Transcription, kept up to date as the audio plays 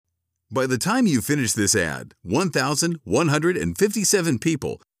By the time you finish this ad, 1,157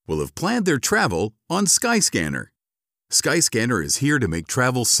 people will have planned their travel on Skyscanner. Skyscanner is here to make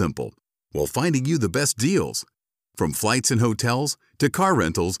travel simple while finding you the best deals. From flights and hotels to car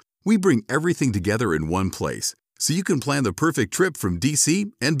rentals, we bring everything together in one place so you can plan the perfect trip from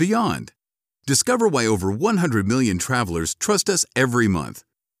DC and beyond. Discover why over 100 million travelers trust us every month.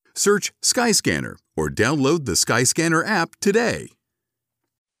 Search Skyscanner or download the Skyscanner app today.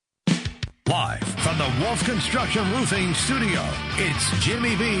 Live from the Wolf Construction Roofing Studio, it's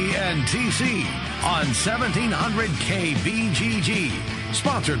Jimmy B and TC on 1700 KBGG.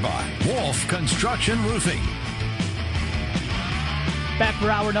 Sponsored by Wolf Construction Roofing. Back for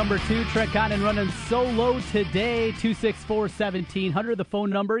hour number 2. Trent Condon running solo today. 264-1700, the phone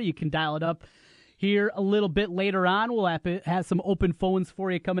number. You can dial it up here a little bit later on. We'll have some open phones for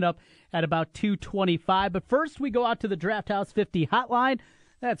you coming up at about 2:25. But first, we go out to the Draft House 50 hotline.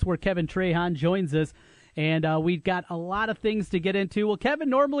 That's where Kevin Trahan joins us, and we've got a lot of things to get into. Well, Kevin,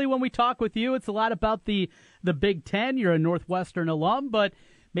 normally when we talk with you, it's a lot about the Big Ten. You're a Northwestern alum, but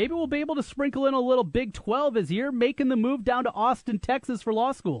maybe we'll be able to sprinkle in a little Big 12 as you're making the move down to Austin, Texas for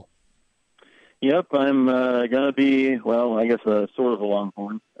law school. Yep, I'm going to be, well, I guess sort of a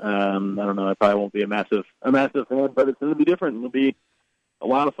Longhorn. I don't know, I probably won't be a massive fan, but it's going to be different. It'll be a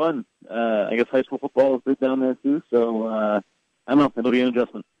lot of fun. I guess high school football is big down there too, so I don't know. It'll be an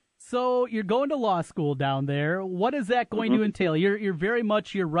adjustment. So you're going to law school down there. What is that going to entail? You're very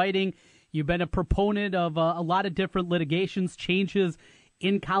much your writing. You've been a proponent of a lot of different litigations, changes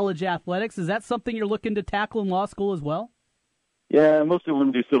in college athletics. Is that something you're looking to tackle in law school as well? Yeah, mostly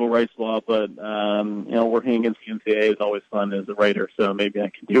want to do civil rights law, but working against the NCAA is always fun as a writer. So maybe I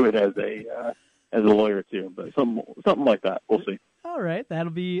can do it as a lawyer too. But something like that. We'll see. All right,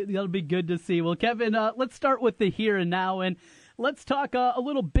 that'll be good to see. Well, Kevin, let's start with the here and now and. Let's talk a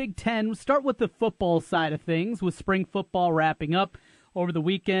little Big Ten. We'll start with the football side of things with spring football wrapping up. Over the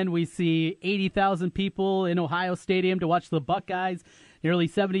weekend, we see 80,000 people in Ohio Stadium to watch the Buckeyes, nearly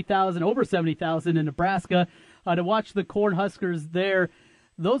 70,000, over 70,000 in Nebraska to watch the Cornhuskers there.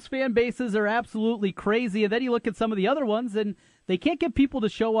 Those fan bases are absolutely crazy. And then you look at some of the other ones, and they can't get people to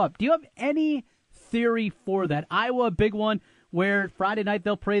show up. Do you have any theory for that? Iowa, a big one, where Friday night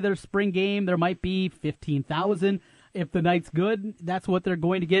they'll play their spring game. There might be 15,000. If the night's good, that's what they're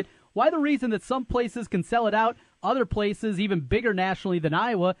going to get. Why the reason that some places can sell it out, other places, even bigger nationally than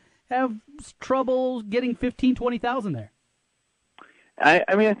Iowa, have trouble getting 15,000, 20,000 there?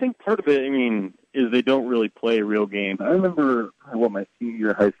 I think part of it, is they don't really play a real game. I remember my senior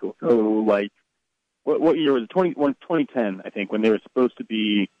year of high school. So, what year was it? 2010, I think, when they were supposed to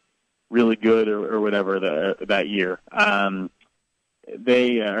be really good or whatever that year.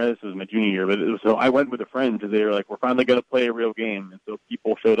 This was my junior year, but so I went with a friend because they were like, we're finally going to play a real game. And so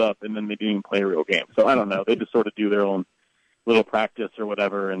people showed up, and then they didn't even play a real game. So I don't know. They just sort of do their own little practice or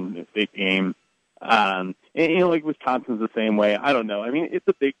whatever and a fake game. Like Wisconsin's the same way. I don't know. It's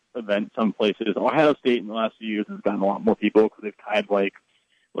a big event some places. Ohio State in the last few years has gotten a lot more people because they've tied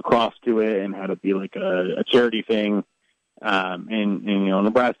lacrosse to it and had it be a charity thing.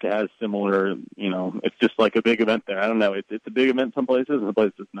 Nebraska has similar, it's just like a big event there. I don't know. It's a big event some places and the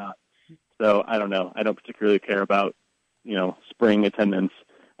places it's not. So I don't know. I don't particularly care about, spring attendance.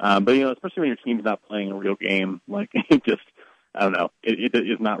 But, especially when your team's not playing a real game, I don't know. It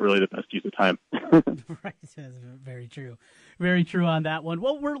is not really the best use of time. Right. That's very true. Very true on that one.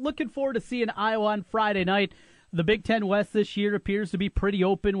 Well, we're looking forward to seeing Iowa on Friday night. The Big Ten West this year appears to be pretty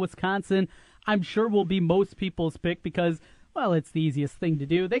open. Wisconsin, I'm sure, will be most people's pick because, well, it's the easiest thing to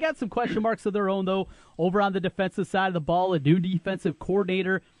do. They got some question marks of their own, though, over on the defensive side of the ball. A new defensive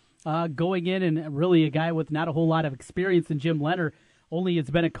coordinator going in, and really a guy with not a whole lot of experience in Jim Leonard. Only has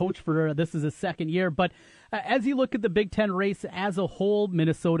been a coach for this is his second year. But as you look at the Big Ten race as a whole,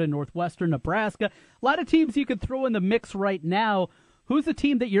 Minnesota, Northwestern, Nebraska, a lot of teams you could throw in the mix right now. Who's the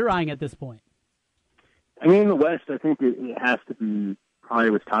team that you're eyeing at this point? In the West, I think it has to be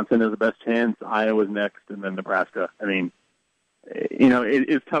probably Wisconsin has the best chance. Iowa's next, and then Nebraska.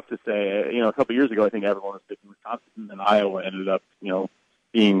 It's tough to say. A couple of years ago, I think everyone was picking Wisconsin, and Iowa ended up,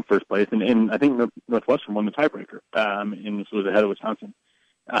 being first place. And I think Northwestern won the tiebreaker, and this was ahead of Wisconsin.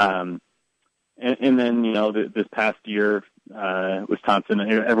 And then, this past year, Wisconsin,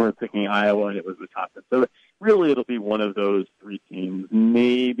 everyone was picking Iowa, and it was Wisconsin. So really it'll be one of those three teams.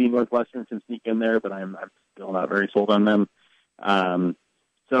 Maybe Northwestern can sneak in there, but I'm still not very sold on them.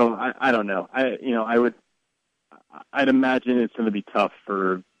 So I don't know. I'd imagine it's going to be tough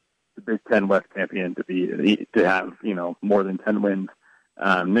for the Big Ten West champion to have more than 10 wins.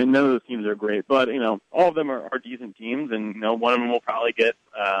 None of those teams are great, but all of them are decent teams, and one of them will probably get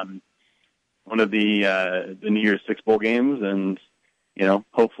one of the New Year's Six bowl games, and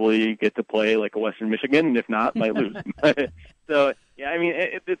hopefully get to play like a Western Michigan, and if not, might lose. So yeah, I mean,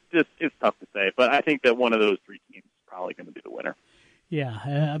 it's tough to say, but I think that one of those three teams is probably going to be the winner.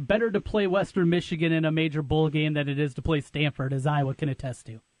 Yeah, better to play Western Michigan in a major bowl game than it is to play Stanford, as Iowa can attest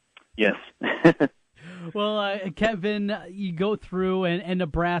to. Yes. Well, Kevin, you go through and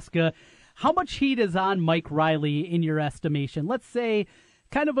Nebraska. How much heat is on Mike Riley in your estimation? Let's say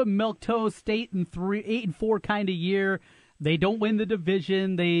kind of a milquetoast 8-4 kind of year. They don't win the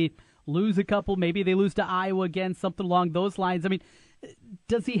division. They lose a couple. Maybe they lose to Iowa again, something along those lines. I mean,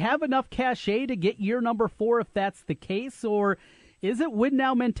 does he have enough cachet to get year number 4 if that's the case? Or is it win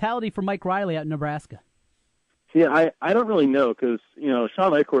now mentality for Mike Riley at Nebraska? Yeah, I don't really know because,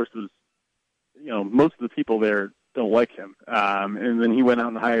 Sean Eichhorst was, most of the people there don't like him. And then he went out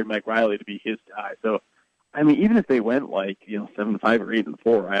and hired Mike Riley to be his guy. So, I mean, even if they went 7-5 or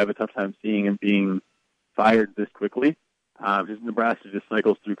 8-4, I have a tough time seeing him being fired this quickly. Because Nebraska just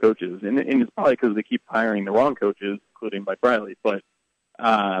cycles through coaches. And it's probably because they keep hiring the wrong coaches, including Mike Riley. But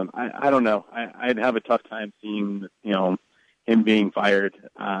I don't know. I'd have a tough time seeing, him being fired.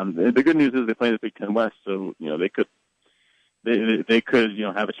 The good news is they play the Big Ten West, so, they could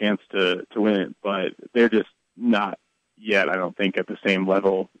have a chance to win it, but they're just not yet, I don't think, at the same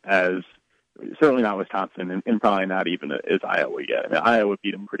level as, certainly not Wisconsin, and probably not even as Iowa yet. I mean, Iowa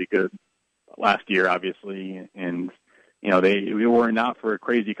beat them pretty good last year, obviously, and, they were not for a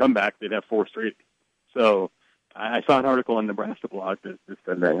crazy comeback, they'd have 4 straight. So I saw an article on Nebraska blog that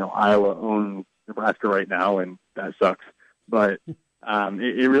said that, Iowa owns Nebraska right now, and that sucks. But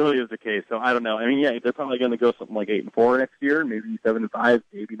it really is the case. So I don't know. I mean, yeah, they're probably going to go something like 8-4 next year, maybe 7-5,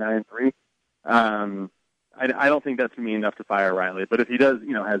 maybe 9-3. I don't think that's going to be enough to fire Riley. But if he does,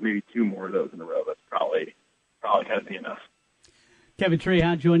 has maybe 2 more of those in a row, that's probably going to be enough. Kevin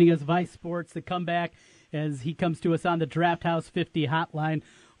Trahan joining us, Vice Sports, the comeback as he comes to us on the Draft House 50 hotline.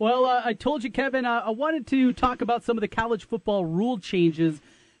 Well, I told you, Kevin, I wanted to talk about some of the college football rule changes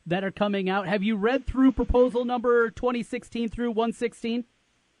that are coming out. Have you read through proposal number 2016 through 116?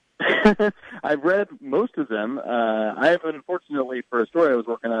 I've read most of them. I have, unfortunately, for a story I was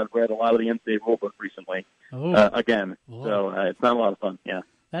working on, I've read a lot of the NCAA rulebook recently. Again. Whoa. So it's not a lot of fun, yeah.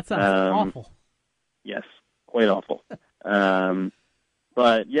 That sounds awful. Yes, quite awful.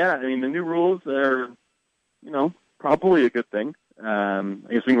 But, yeah, I mean, the new rules are, probably a good thing. I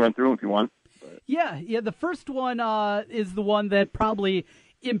guess we can run through them if you want. But. Yeah, the first one is the one that probably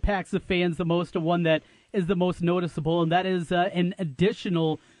impacts the fans the most, and one that is the most noticeable, and that is an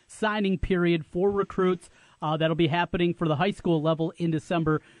additional signing period for recruits that'll be happening for the high school level in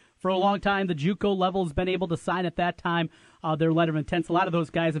December. For a long time, the JUCO level has been able to sign at that time their letter of intent. A lot of those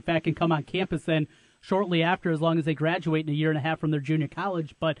guys, in fact, can come on campus then shortly after, as long as they graduate in a year and a half from their junior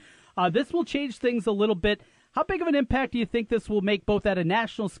college. But this will change things a little bit. How big of an impact do you think this will make, both at a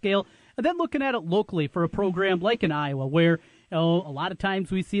national scale and then looking at it locally for a program like in Iowa, where a lot of times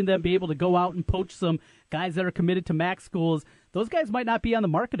we've seen them be able to go out and poach some guys that are committed to MAC schools. Those guys might not be on the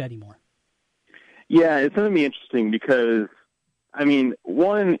market anymore. Yeah, it's going to be interesting because, I mean,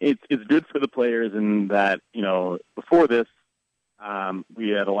 one, it's good for the players in that, before this, we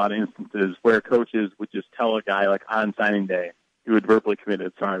had a lot of instances where coaches would just tell a guy, like, on signing day, who had verbally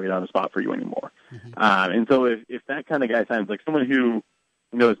committed, sorry, we don't have a spot for you anymore. Mm-hmm. And so if that kind of guy signs, like someone who,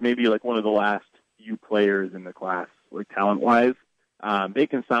 is maybe like one of the last few players in the class, like talent-wise, they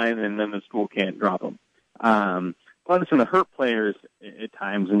can sign and then the school can't drop them. But it's going to hurt players at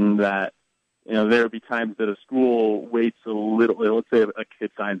times in that, there will be times that a school waits a little, let's say a kid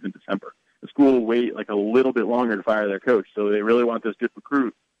signs in December. The school will wait like a little bit longer to fire their coach. So they really want this good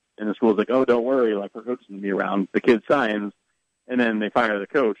recruit. And the school's like, oh, don't worry, like our coach is going to be around. The kid signs, and then they fire the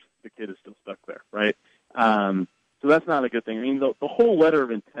coach. The kid is still stuck there, right? So that's not a good thing. I mean, the whole letter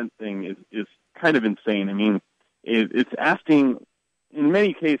of intent thing is kind of insane. I mean, it's asking, in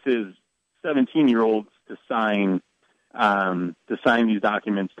many cases, 17-year-olds to sign these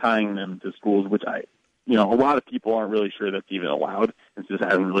documents, tying them to schools, which a lot of people aren't really sure that's even allowed. It just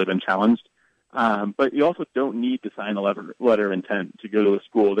hasn't really been challenged. But you also don't need to sign a letter of intent to go to a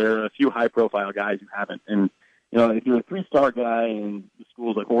school. There are a few high-profile guys who haven't. And, if you're a 3-star guy and the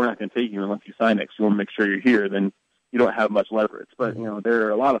school's like, well, we're not going to take you unless you sign next, you want to make sure you're here, then you don't have much leverage. But, there are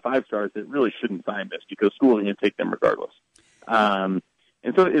a lot of 5-stars that really shouldn't sign this because schools are going to take them regardless. And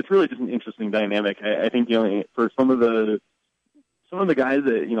so it's really just an interesting dynamic. I think, for some of the guys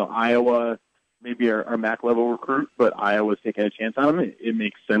that, Iowa maybe are MAC level recruit, but Iowa's taking a chance on them, it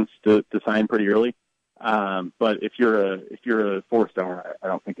makes sense to sign pretty early. But if you're a 4-star, I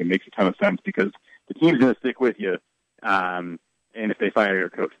don't think it makes a ton of sense because the team's going to stick with you. And if they fire your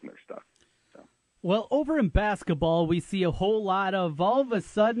coach, then they're stuck. So. Well, over in basketball, we see a whole lot of, all of a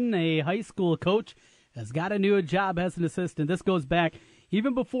sudden, a high school coach has got a new job as an assistant. This goes back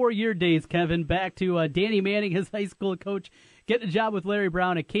even before your days, Kevin, back to Danny Manning, his high school coach, getting a job with Larry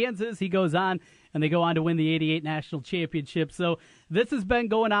Brown at Kansas. He goes on, and they go on to win the '88 national championship. So this has been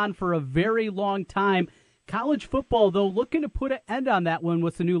going on for a very long time. College football, though, looking to put an end on that one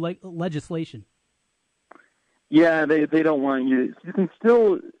with the new legislation. Yeah, they don't want you. You can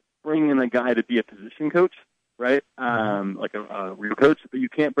still bring in a guy to be a position coach, right? Like a real coach, but you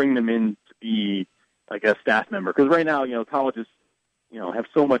can't bring them in to be like a staff member. Because right now, colleges, have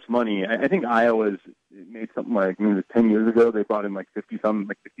so much money. I think Iowa's made something like, 10 years ago, they brought in like 50-something,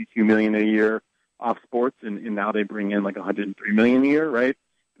 like $52 million a year off sports, and now they bring in like $103 million a year, right?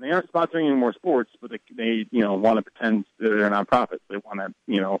 And they aren't sponsoring any more sports, but they want to pretend they're a nonprofit. They want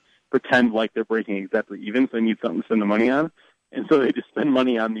to, pretend like they're breaking exactly even, so they need something to spend the money on. And so they just spend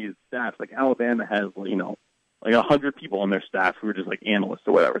money on these staffs. Like Alabama has, like 100 people on their staff who are just like analysts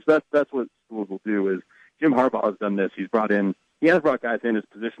or whatever. So that's what schools will do. Is Jim Harbaugh has done this. He has brought guys in as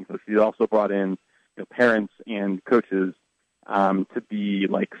position coaches. He's also brought in parents and coaches to be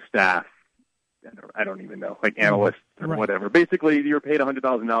like staff. I don't even know, like analysts or whatever. Basically, you're paid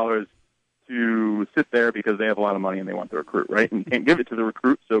 $100,000 to sit there because they have a lot of money and they want to recruit, right? And you can't give it to the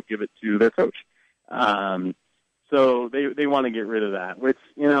recruit, so give it to their coach. So they want to get rid of that, which,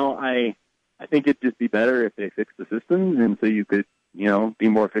 I think it'd just be better if they fixed the system and so you could, be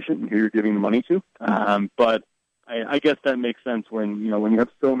more efficient in who you're giving the money to. But I guess that makes sense when you have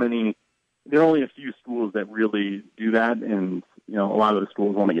so many, there are only a few schools that really do that, and, a lot of the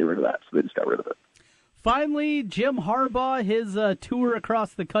schools want to get rid of that, so they just got rid of it. Finally, Jim Harbaugh, his tour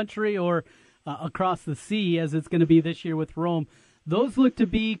across the country, or across the sea, as it's going to be this year with Rome, those look to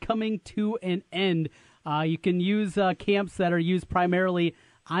be coming to an end. You can use camps that are used primarily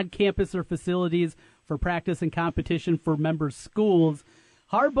on campus or facilities for practice and competition for member schools.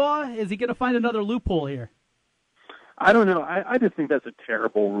 Harbaugh, is he going to find another loophole here? I don't know. I just think that's a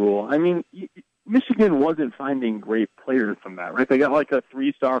terrible rule. I mean, Michigan wasn't finding great players from that, right? They got like a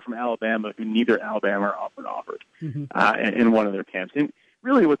 3-star from Alabama who neither Alabama or offered in one of their camps. And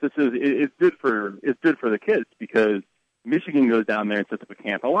really, what this is good for the kids, because Michigan goes down there and sets up a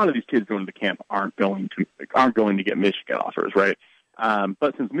camp. A lot of these kids going to the camp aren't going to get Michigan offers, right?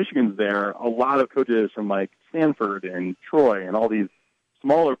 But since Michigan's there, a lot of coaches from like Stanford and Troy and all these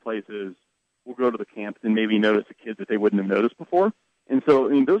smaller places will go to the camps and maybe notice a kid that they wouldn't have noticed before. And so,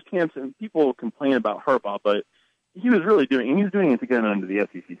 those camps, and people complain about Harbaugh, but he was doing it to get under the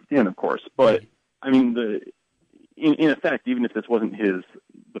SEC skin, of course. But I mean, in effect, even if this wasn't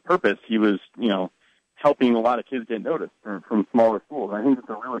the purpose, he was, helping a lot of kids get noticed from smaller schools. I think it's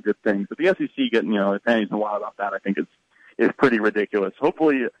a really good thing. But the SEC getting, their pennies in a lot about that, I think is pretty ridiculous.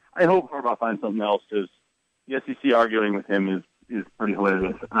 Hopefully, I hope Harbaugh finds something else, because the SEC arguing with him is pretty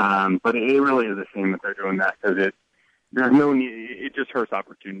hilarious. But it really is a shame that they're doing that, because there's no need. It just hurts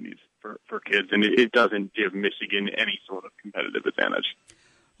opportunities for kids, and it doesn't give Michigan any sort of competitive advantage.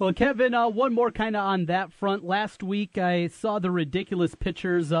 Well, Kevin, one more kind of on that front. Last week, I saw the ridiculous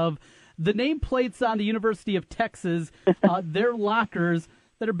pictures of the nameplates on the University of Texas, their lockers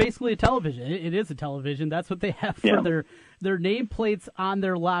that are basically a television. It is a television. That's what they have for their nameplates on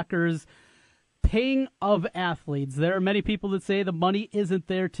their lockers. Paying of athletes. There are many people that say the money isn't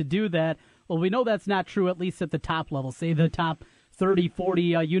there to do that. Well, we know that's not true, at least at the top level, say the top 30, 40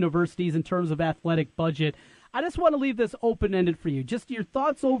 universities in terms of athletic budget. I just want to leave this open-ended for you. Just your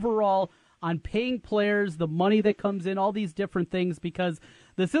thoughts overall on paying players, the money that comes in, all these different things, because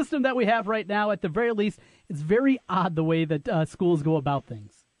the system that we have right now, at the very least, it's very odd the way that schools go about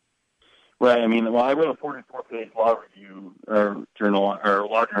things. Right. I mean, I wrote a 44-page law review or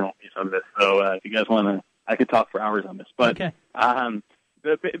law journal piece on this. So if you guys want to, I could talk for hours on this. But okay.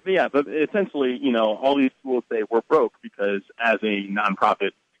 But essentially, all these schools say we're broke because as a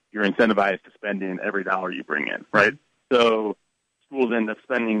nonprofit, you're incentivized to spend in every dollar you bring in, right? So schools end up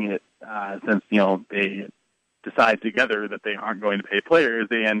spending it since they decide together that they aren't going to pay players.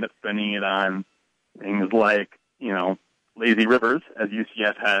 They end up spending it on things like lazy rivers, as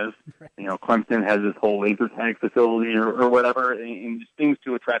UCF has. Clemson has this whole laser tag facility or whatever, and just things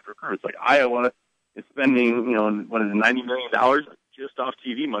to attract recruits. Like Iowa is spending, $90 million just off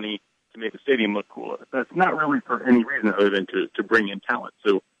TV money to make the stadium look cooler. That's not really for any reason other than to bring in talent.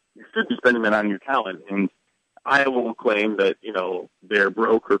 So you should be spending that on your talent. And Iowa will claim that, they're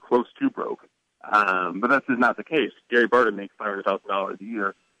broke or close to broke. But that's just not the case. Gary Barta makes $500,000 a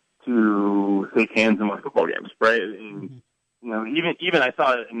year to shake hands and win football games, right? And, even I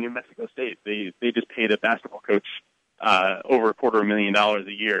saw it in New Mexico State, they just paid a basketball coach over $250,000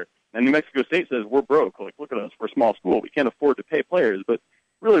 a year And New Mexico State says, we're broke. Like, look at us. We're a small school. We can't afford to pay players. But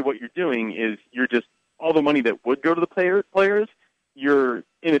really what you're doing is you're just, all the money that would go to the players, you're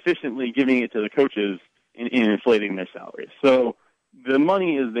inefficiently giving it to the coaches in inflating their salaries. So the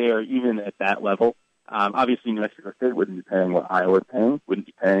money is there even at that level. Obviously, New Mexico State wouldn't be paying what Iowa's paying, wouldn't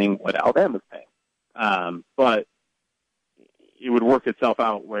be paying what Alabama's paying. But it would work itself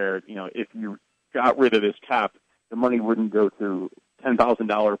out where, if you got rid of this cap, the money wouldn't go to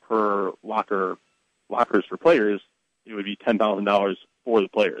 $10,000 per lockers for players. It would be $10,000 for the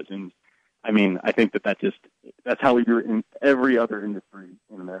players. And I mean, I think that's how we do it in every other industry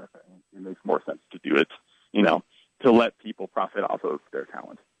in America. It makes more sense to do it, to let people profit off of their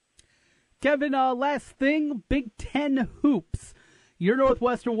talent. Kevin, last thing, Big Ten hoops. Your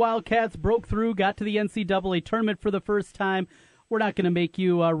Northwestern Wildcats broke through, got to the NCAA tournament for the first time. We're not going to make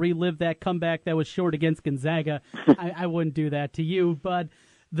you relive that comeback that was short against Gonzaga. I wouldn't do that to you. But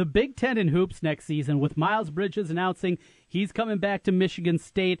the Big Ten in hoops next season, with Miles Bridges announcing he's coming back to Michigan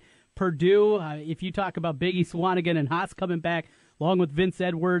State, Purdue, if you talk about Biggie Swanigan and Haas coming back, along with Vince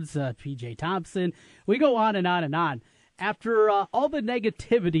Edwards, P.J. Thompson, we go on and on and on. After all the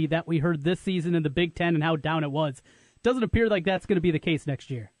negativity that we heard this season in the Big Ten and how down it was, doesn't appear like that's going to be the case next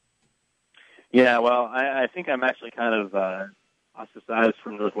year. Yeah, well, I think I'm actually kind of ostracized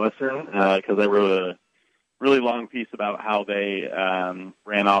from Northwestern because I wrote a really long piece about how they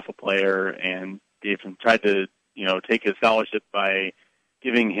ran off a player and tried to take his scholarship by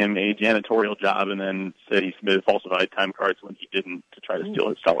giving him a janitorial job, and then said he submitted falsified time cards when he didn't to try to steal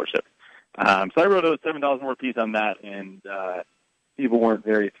his scholarship. So I wrote a 7,000 word piece on that, and people weren't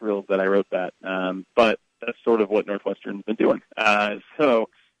very thrilled that I wrote that. But that's sort of what Northwestern's been doing. Anyways,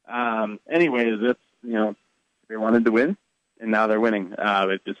 it's they wanted to win, and now they're winning.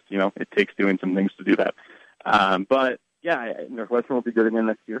 It just it takes doing some things to do that. But yeah, Northwestern will be good again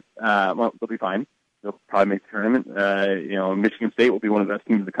next year. Well, they'll be fine. They'll probably make the tournament. Michigan State will be one of the best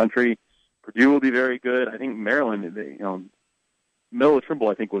teams in the country. Purdue will be very good. I think Maryland, Melo Trimble,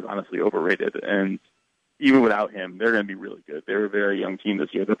 I think, was honestly overrated. And even without him, they're going to be really good. They're a very young team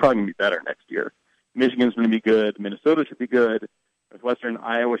this year. They're probably going to be better next year. Michigan's going to be good. Minnesota should be good. Northwestern,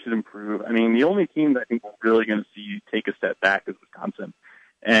 Iowa should improve. I mean, the only team that I think we're really going to see take a step back is Wisconsin.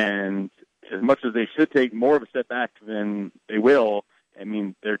 And as much as they should take more of a step back than they will, I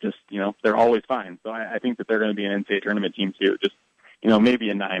mean, they're just, they're always fine. So I think that they're going to be an NCAA tournament team too. Just, maybe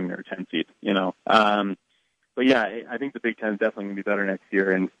a 9 or 10 seed, But yeah, I think the Big Ten is definitely going to be better next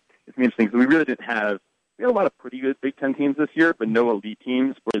year. And it's interesting because we had a lot of pretty good Big Ten teams this year, but no elite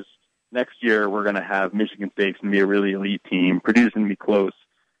teams. Whereas next year we're going to have Michigan State's going to be a really elite team. Purdue's going to be close.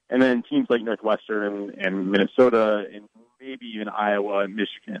 And then teams like Northwestern and Minnesota and maybe even Iowa and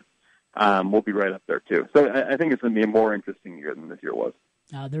Michigan will be right up there too. So I think it's going to be a more interesting year than this year was.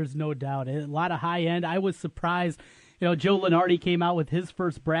 There's no doubt. A lot of high end. I was surprised. Joe Lunardi came out with his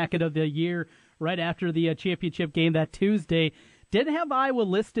first bracket of the year right after the championship game that Tuesday. Didn't have Iowa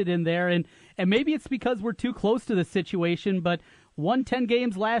listed in there, and maybe it's because we're too close to the situation, but won 10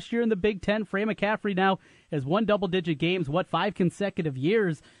 games last year in the Big Ten. Fran McCaffrey now has won double-digit games, 5 consecutive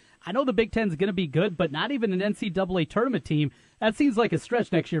years. I know the Big Ten's going to be good, but not even an NCAA tournament team. That seems like a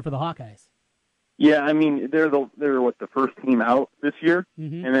stretch next year for the Hawkeyes. Yeah, I mean, they're the first team out this year,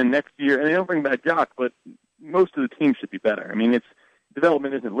 and then next year, and they don't bring back Jock, but most of the teams should be better. I mean,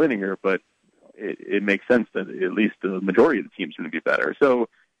 development isn't linear, but it makes sense that at least the majority of the teams are going to be better. So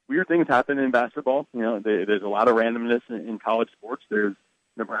weird things happen in basketball. There's a lot of randomness in college sports. There's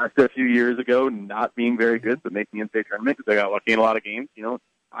Nebraska a few years ago not being very good, but making the NCAA tournament because they got lucky in a lot of games.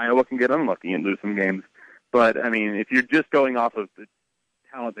 Iowa can get unlucky and lose some games. But, I mean, if you're just going off of the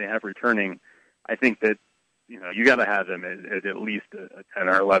talent they have returning, I think that, you got to have them at least a 10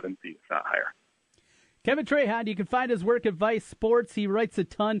 or 11 seed, if not higher. Kevin Trahan, you can find his work at Vice Sports. He writes a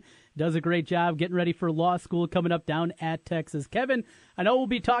ton, does a great job getting ready for law school coming up down at Texas. Kevin, I know we'll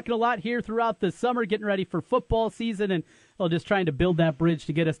be talking a lot here throughout the summer, getting ready for football season, and just trying to build that bridge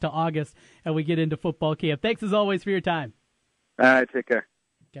to get us to August and we get into football camp. Thanks as always for your time. All right, take care.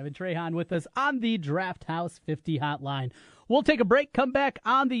 Kevin Trahan with us on the Draft House 50 hotline. We'll take a break, come back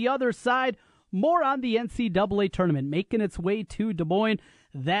on the other side. More on the NCAA tournament making its way to Des Moines.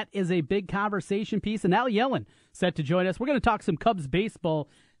 That is a big conversation piece. And Al Yellen set to join us. We're going to talk some Cubs baseball.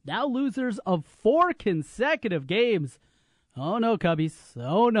 Now losers of 4 consecutive games. Oh, no, Cubbies.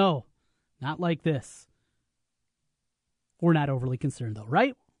 Oh, no. Not like this. We're not overly concerned, though,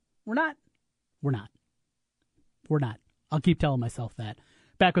 right? We're not. We're not. We're not. I'll keep telling myself that.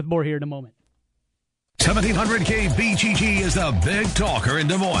 Back with more here in a moment. 1700 KBGG is the big talker in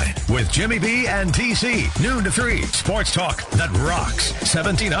Des Moines with Jimmy B and TC. Noon to 3. Sports talk that rocks.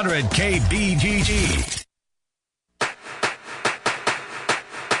 1700 KBGG.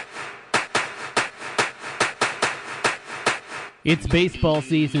 It's baseball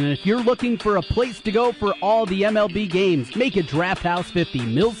season, and if you're looking for a place to go for all the MLB games, make it Draft House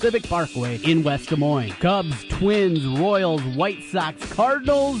 50, Mill Civic Parkway in West Des Moines. Cubs, Twins, Royals, White Sox,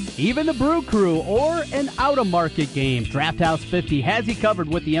 Cardinals, even the Brew Crew, or an out-of-market game. Draft House 50 has you covered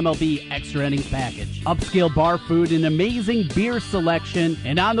with the MLB Extra Innings Package. Upscale bar food, an amazing beer selection,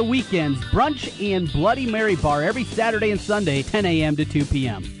 and on the weekends, brunch and Bloody Mary bar every Saturday and Sunday, 10 a.m. to 2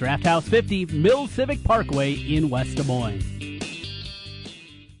 p.m. Draft House 50, Mill Civic Parkway in West Des Moines.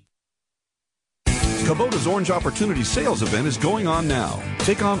 Kubota's Orange Opportunity Sales event is going on now.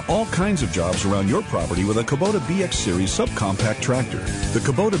 Take on all kinds of jobs around your property with a Kubota BX Series subcompact tractor. The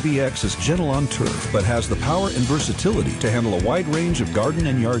Kubota BX is gentle on turf, but has the power and versatility to handle a wide range of garden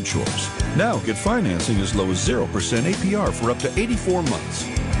and yard chores. Now get financing as low as 0% APR for up to 84 months.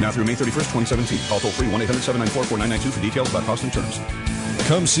 Now through May 31st, 2017. Call toll-free 1-800-794-4992 for details about cost and terms.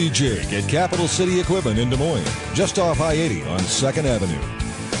 Come see Jake at Capital City Equipment in Des Moines, just off I-80 on 2nd Avenue.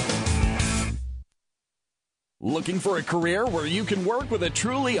 Looking for a career where you can work with a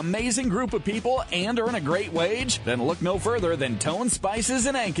truly amazing group of people and earn a great wage? Then look no further than Tone Spices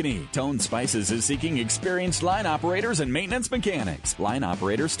in Ankeny. Tone Spices is seeking experienced line operators and maintenance mechanics. Line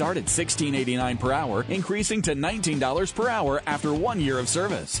operators start at $16.89 per hour, increasing to $19 per hour after 1 year of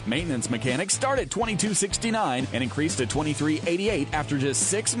service. Maintenance mechanics start at $22.69 and increase to $23.88 after just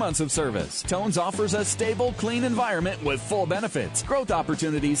 6 months of service. Tones offers a stable, clean environment with full benefits, growth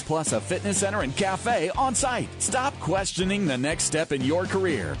opportunities, plus a fitness center and cafe on site. Stop questioning the next step in your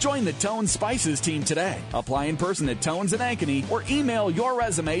career. Join the Tone Spices team today. Apply in person at Tones in Ankeny or email your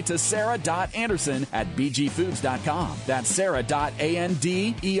resume to sarah.anderson@bgfoods.com. That's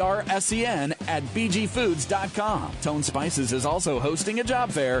sarah.andersen@bgfoods.com. Tone Spices is also hosting a job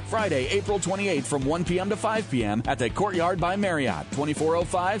fair Friday, April 28th from 1 p.m. to 5 p.m. at the Courtyard by Marriott,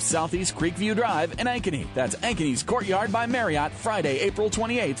 2405 Southeast Creekview Drive in Ankeny. That's Ankeny's Courtyard by Marriott, Friday, April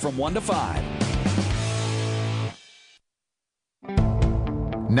 28th from 1 to 5.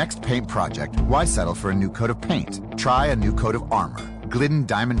 Next paint project, why settle for a new coat of paint? Try a new coat of Armor, Glidden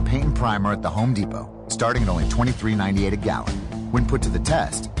Diamond Paint and Primer at the Home Depot, starting at only $23.98 a gallon. When put to the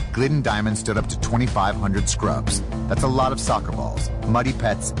test, Glidden Diamond stood up to 2,500 scrubs. That's a lot of soccer balls, muddy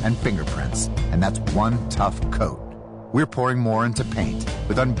pets, and fingerprints. And that's one tough coat. We're pouring more into paint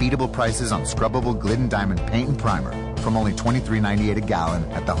with unbeatable prices on scrubbable Glidden Diamond Paint and Primer from only $23.98 a gallon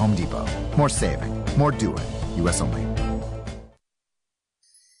at the Home Depot. More saving, more doing. U.S. only.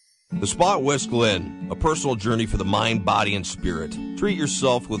 The Spa at West Glen, a personal journey for the mind, body, and spirit. Treat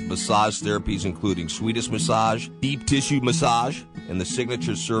yourself with massage therapies including Swedish massage, deep tissue massage, and the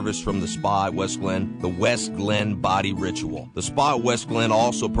signature service from the Spa at West Glen, the West Glen Body Ritual. The Spa at West Glen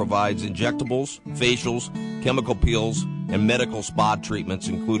also provides injectables, facials, chemical peels, and medical spa treatments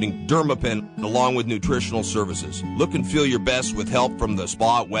including Dermapen, along with nutritional services. Look and feel your best with help from the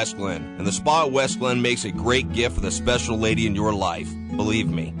Spa at West Glen. And the Spa at West Glen makes a great gift for the special lady in your life. Believe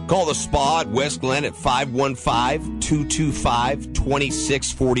me. Call the Spa at West Glen at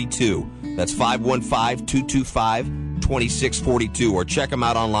 515-225-2642. That's 515-225-2642. Or check them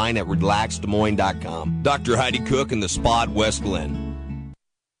out online at relaxdesmoines.com. Dr. Heidi Cook and the Spa at West Glen.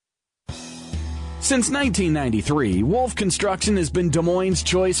 Since 1993, Wolf Construction has been Des Moines'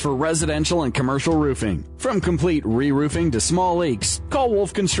 choice for residential and commercial roofing. From complete re-roofing to small leaks, call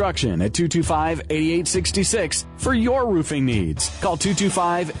Wolf Construction at 225-8866 for your roofing needs. Call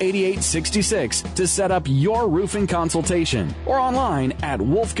 225-8866 to set up your roofing consultation or online at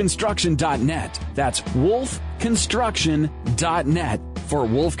wolfconstruction.net. That's wolfconstruction.net for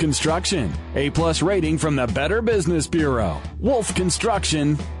Wolf Construction. A+ rating from the Better Business Bureau.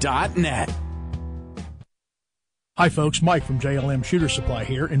 wolfconstruction.net. Hi folks, Mike from JLM Shooter Supply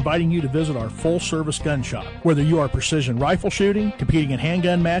here, inviting you to visit our full-service gun shop. Whether you are precision rifle shooting, competing in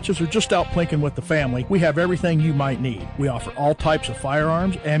handgun matches, or just out plinking with the family, we have everything you might need. We offer all types of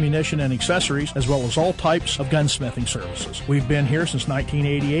firearms, ammunition, and accessories, as well as all types of gunsmithing services. We've been here since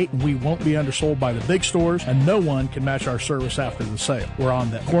 1988, and we won't be undersold by the big stores, and no one can match our service after the sale. We're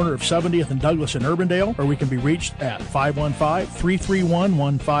on the corner of 70th and Douglas in Urbandale, or we can be reached at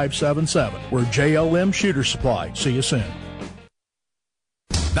 515-331-1577. We're JLM Shooter Supply. See you soon.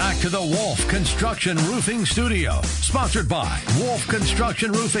 Back to the Wolf Construction Roofing Studio, sponsored by Wolf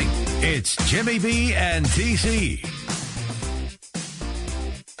Construction Roofing. It's Jimmy B and TC.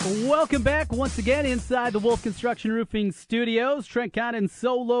 Welcome back once again inside the Wolf Construction Roofing Studios. Trent Condon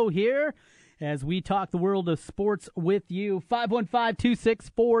solo here. as we talk the world of sports with you.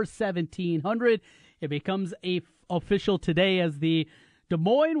 515-264-1700. It becomes official today as the Des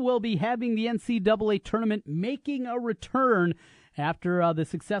Moines will be having the NCAA tournament making a return after the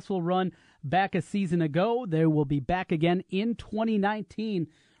successful run back a season ago. They will be back again in 2019.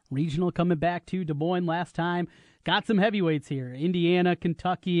 Regional coming back to Des Moines last time. Got some heavyweights here. Indiana,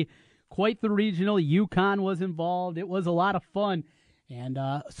 Kentucky, quite the regional. UConn was involved. It was a lot of fun, and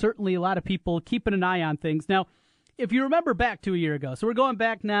certainly a lot of people keeping an eye on things. Now, if you remember back to a year ago, so we're going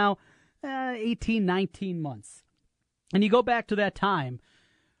back now 18, 19 months, and you go back to that time,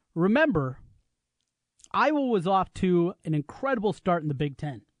 remember, Iowa was off to an incredible start in the Big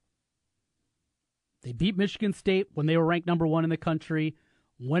Ten. They beat Michigan State when they were ranked number 1 in the country,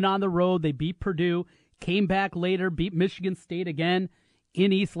 went on the road, they beat Purdue, came back later, beat Michigan State again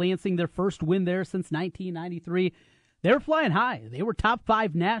in East Lansing, their first win there since 1993. They were flying high. They were top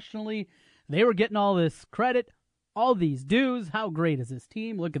 5 nationally. They were getting all this credit, all these dues. How great is this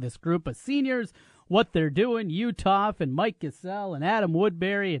team? Look at this group of seniors, what they're doing. Uthoff and Mike Gesell and Adam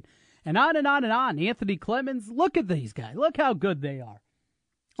Woodbury and on and on and on. Anthony Clemens, look at these guys. Look how good they are.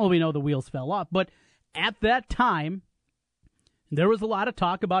 Well, we know the wheels fell off, but at that time, there was a lot of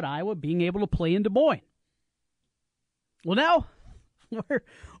talk about Iowa being able to play in Des Moines. Well, now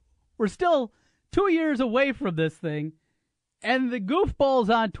we're still 2 years away from this thing, and the goofballs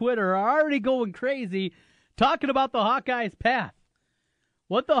on Twitter are already going crazy talking about the Hawkeyes' path.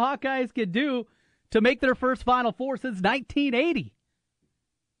 What the Hawkeyes could do to make their first Final Four since 1980.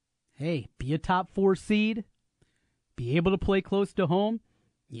 Hey, be a top 4 seed, be able to play close to home.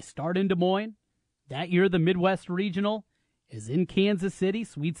 You start in Des Moines. That year, the Midwest Regional is in Kansas City,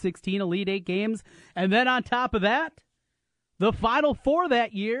 Sweet 16, Elite 8 games. And then on top of that, the Final Four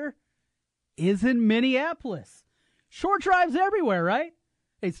that year is in Minneapolis. Short drives everywhere, right?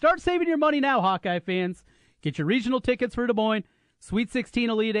 Hey, start saving your money now, Hawkeye fans. Get your regional tickets for Des Moines, Sweet 16,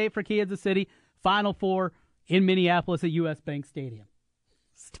 Elite 8 for Kansas City, Final Four in Minneapolis at U.S. Bank Stadium.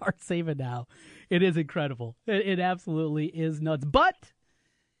 Start saving now. It is incredible. It absolutely is nuts. But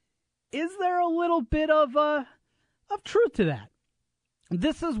is there a little bit of truth to that?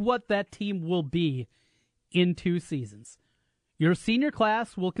 This is what that team will be in 2 seasons. Your senior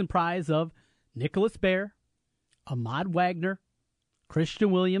class will comprise of Nicholas Baer, Ahmad Wagner,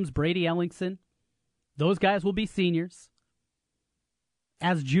 Christian Williams, Brady Ellingson. Those guys will be seniors.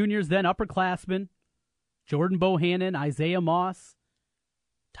 As juniors, then upperclassmen, Jordan Bohannon, Isaiah Moss,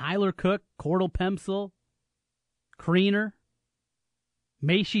 Tyler Cook, Cordell Pemsel, Kriener,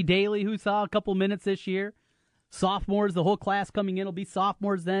 Macy Daly, who saw a couple minutes this year. Sophomores, the whole class coming in will be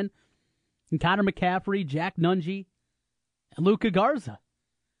sophomores then. And Connor McCaffrey, Jack Nunge, and Luka Garza.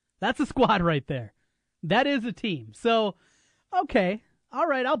 That's a squad right there. That is a team. So, okay, all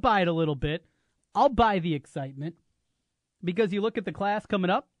right, I'll buy it a little bit. I'll buy the excitement. Because you look at the class coming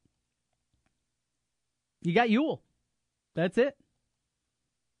up, you got Ewell. That's it.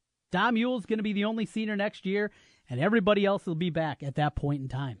 Dom Ewell's going to be the only senior next year, and everybody else will be back at that point in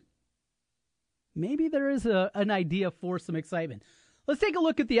time. Maybe there is an idea for some excitement. Let's take a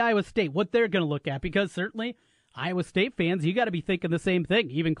look at the Iowa State, what they're going to look at, because certainly Iowa State fans, you got to be thinking the same thing.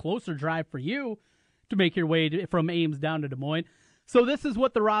 Even closer drive for you to make your way from Ames down to Des Moines. So this is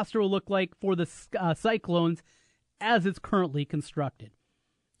what the roster will look like for the Cyclones as it's currently constructed.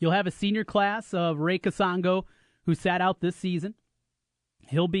 You'll have a senior class of Ray Kasongo, who sat out this season.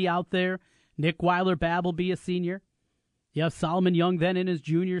 He'll be out there. Nick Weiler-Babb will be a senior. You have Solomon Young then in his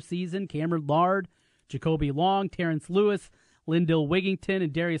junior season, Cameron Lard, Jacoby Long, Terrence Lewis, Lyndall Wigington,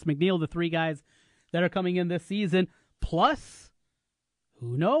 and Darius McNeil, the 3 guys that are coming in this season. Plus,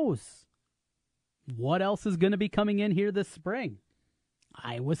 who knows what else is going to be coming in here this spring?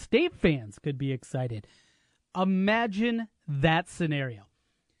 Iowa State fans could be excited. Imagine that scenario.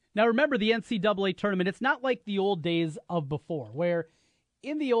 Now remember the NCAA tournament, it's not like the old days of before, where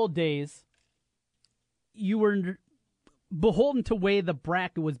in the old days, you were beholden to the way the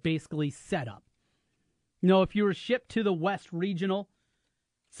bracket was basically set up. You know, if you were shipped to the West Regional,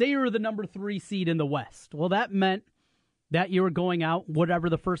 say you were the number 3 seed in the West, well, that meant that you were going out whatever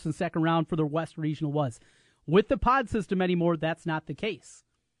the first and second round for the West Regional was. With the pod system anymore, that's not the case.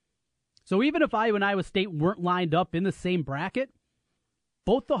 So even if Iowa and Iowa State weren't lined up in the same bracket,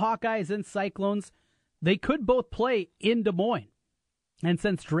 both the Hawkeyes and Cyclones, they could both play in Des Moines. And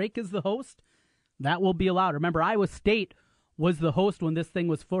since Drake is the host, that will be allowed. Remember, Iowa State was the host when this thing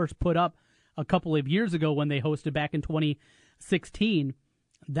was first put up a couple of years ago when they hosted back in 2016.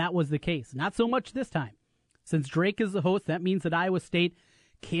 That was the case. Not so much this time. Since Drake is the host, that means that Iowa State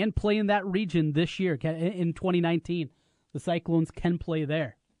can play in that region this year. In 2019, the Cyclones can play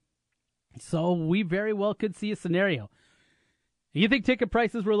there. So we very well could see a scenario. You think ticket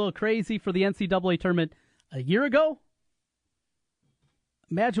prices were a little crazy for the NCAA tournament a year ago?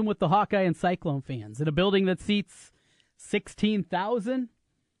 Imagine with the Hawkeye and Cyclone fans in a building that seats 16,000.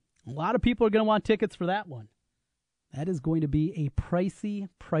 A lot of people are going to want tickets for that one. That is going to be a pricey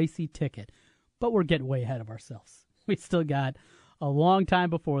ticket. But we're getting way ahead of ourselves. We still got a long time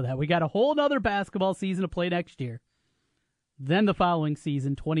before that. We got a whole nother basketball season to play next year. Then the following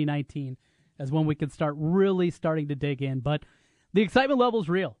season, 2019, is when we can start really starting to dig in. But the excitement level is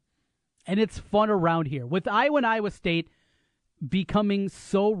real. And it's fun around here. With Iowa and Iowa State becoming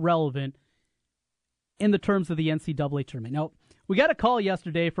so relevant in the terms of the NCAA tournament. Now, we got a call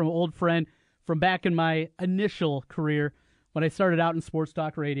yesterday from an old friend from back in my initial career when I started out in sports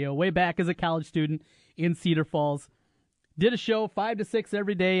talk radio, way back as a college student in Cedar Falls. Did a show 5 to 6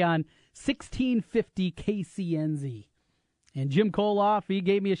 every day on 1650 KCNZ. And Jim Koloff, he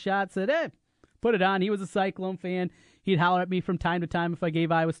gave me a shot, said, hey, put it on. He was a Cyclone fan. He'd holler at me from time to time if I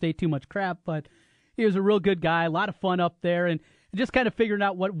gave Iowa State too much crap, but he was a real good guy, a lot of fun up there, and just kind of figuring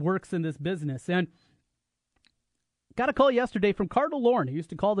out what works in this business. And got a call yesterday from Cardinal Lauren, who used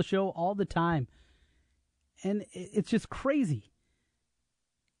to call the show all the time. And it's just crazy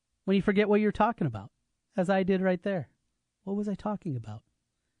when you forget what you're talking about, as I did right there. What was I talking about?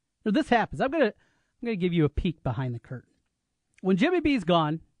 Now, this happens. I'm gonna give you a peek behind the curtain. When Jimmy B's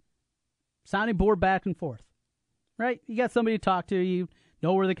gone, sounding board back and forth, right? You got somebody to talk to. You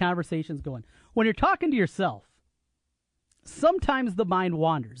know where the conversation's going. When you're talking to yourself, sometimes the mind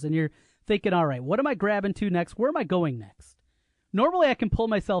wanders, and you're thinking, all right, what am I grabbing to next? Where am I going next? Normally, I can pull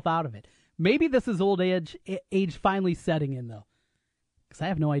myself out of it. Maybe this is old age finally setting in, though, because I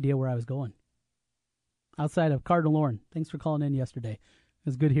have no idea where I was going. Outside of Cardinal Lauren, thanks for calling in yesterday. It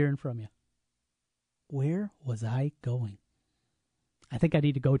was good hearing from you. Where was I going? I think I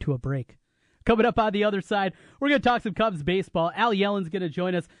need to go to a break. Coming up on the other side, we're going to talk some Cubs baseball. Al Yellen's going to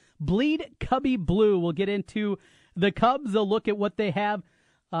join us. Bleed Cubby Blue. We'll get into the Cubs. A look at what they have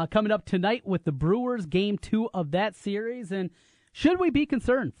coming up tonight with the Brewers, Game 2 of that series. And should we be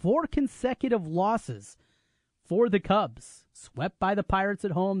concerned? 4 consecutive losses for the Cubs. Swept by the Pirates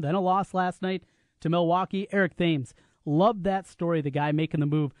at home, then a loss last night to Milwaukee. Eric Thames, loved that story, the guy making the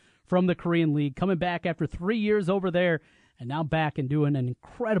move from the Korean League, coming back after 3 years over there, and now back and doing an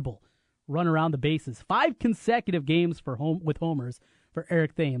incredible run around the bases. 5 consecutive games with homers for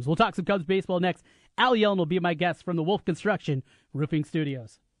Eric Thames. We'll talk some Cubs baseball next. Al Yellen will be my guest from the Wolf Construction Roofing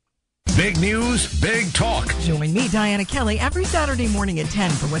Studios. Big news, big talk. Join me, Diana Kelly, every Saturday morning at 10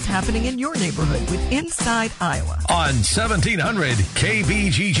 for what's happening in your neighborhood with Inside Iowa. On 1700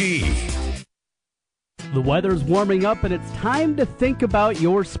 KBGG. The weather's warming up, and it's time to think about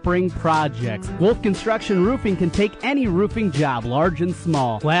your spring projects. Wolf Construction Roofing can take any roofing job, large and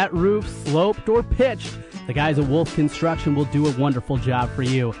small. Flat roof, sloped, or pitched. The guys at Wolf Construction will do a wonderful job for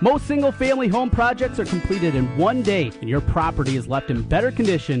you. Most single-family home projects are completed in one day, and your property is left in better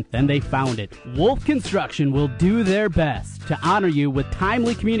condition than they found it. Wolf Construction will do their best to honor you with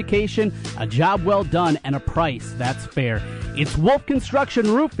timely communication, a job well done, and a price that's fair. It's Wolf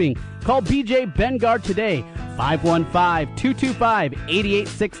Construction Roofing. Call BJ Bengard today,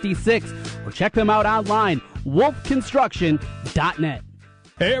 515-225-8866, or check them out online, wolfconstruction.net.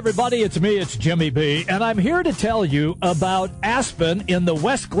 Hey everybody, it's me, it's Jimmy B, and I'm here to tell you about Aspen in the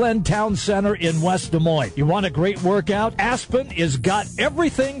West Glen Town Center in West Des Moines. You want a great workout? Aspen has got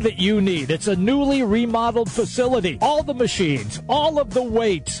everything that you need. It's a newly remodeled facility. All the machines, all of the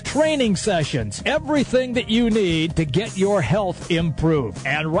weights, training sessions, everything that you need to get your health improved.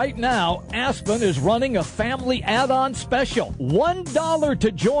 And right now, Aspen is running a family add-on special. $1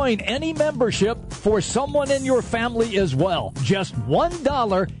 to join any membership for someone in your family as well. Just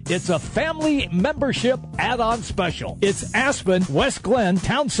 $1. It's a family membership add-on special. It's Aspen, West Glen,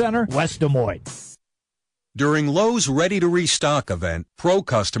 Town Center, West Des Moines. During Lowe's Ready to Restock event, Pro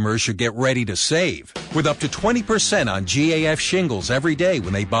customers should get ready to save. With up to 20% on GAF shingles every day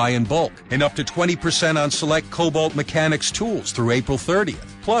when they buy in bulk. And up to 20% on select Cobalt Mechanics tools through April 30th.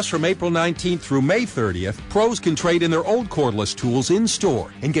 Plus, from April 19th through May 30th, pros can trade in their old cordless tools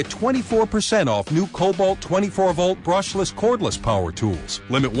in-store and get 24% off new Cobalt 24-volt brushless cordless power tools.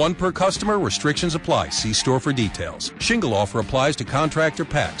 Limit 1 per customer. Restrictions apply. See store for details. Shingle offer applies to contractor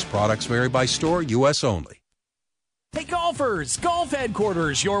packs. Products vary by store. U.S. only. Hey golfers, Golf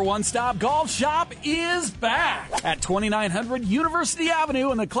Headquarters, your one-stop golf shop, is back at 2900 University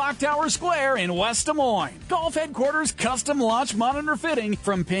Avenue in the Clock Tower Square in West Des Moines. Golf Headquarters custom launch monitor fitting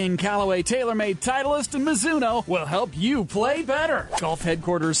from Ping, Callaway, TaylorMade, Titleist, and Mizuno will help you play better. Golf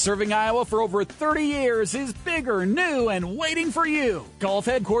Headquarters, serving Iowa for over 30 years, is bigger, new, and waiting for you. Golf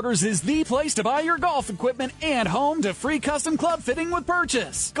Headquarters is the place to buy your golf equipment and home to free custom club fitting with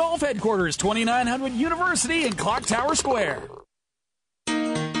purchase. Golf Headquarters, 2900 University in Clock Tower Square.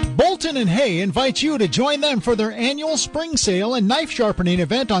 Bolton & Hay invites you to join them for their annual spring sale and knife sharpening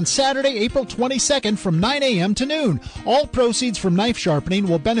event on Saturday, April 22nd from 9 a.m. to noon. All proceeds from knife sharpening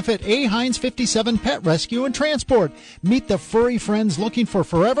will benefit A. Heinz 57 Pet Rescue and Transport. Meet the furry friends looking for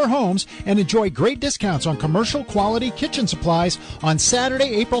forever homes and enjoy great discounts on commercial quality kitchen supplies on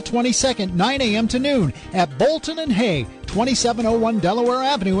Saturday, April 22nd, 9 a.m. to noon at Bolton & Hay, 2701 Delaware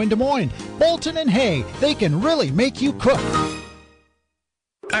Avenue in Des Moines. Bolton & Hay, they can really make you cook.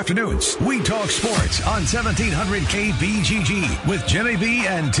 Afternoons, we talk sports on 1700 KBGG with Jimmy B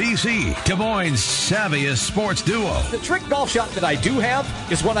and TC, Des Moines' savviest sports duo. The trick golf shot that I do have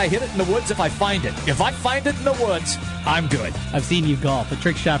is when I hit it in the woods if I find it. If I find it in the woods, I'm good. I've seen you golf. The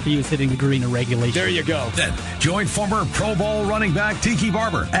trick shot for you is hitting the green in regulation. There you go. Then join former Pro Bowl running back Tiki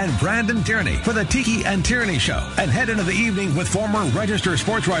Barber and Brandon Tierney for the Tiki and Tierney Show, and head into the evening with former Register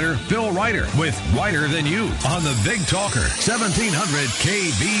sports writer Bill Ryder with Ryder Than You on the Big Talker 1700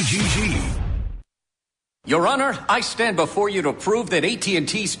 KBGG. Your Honor, I stand before you to prove that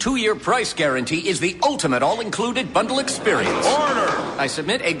AT&T's 2-year price guarantee is the ultimate all-included bundle experience. Order! I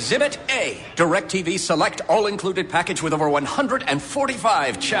submit Exhibit A, DirecTV Select all-included package with over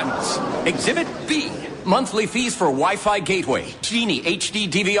 145 channels. Exhibit B, monthly fees for Wi-Fi gateway, Genie HD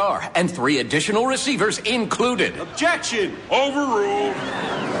DVR, and 3 additional receivers included. Objection! Overruled.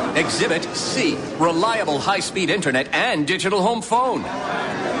 Exhibit C, reliable high-speed internet and digital home phone.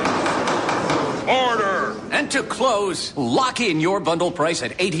 Order! And to close, lock in your bundle price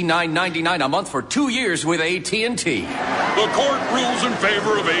at $89.99 a month for 2 years with AT&T. The court rules in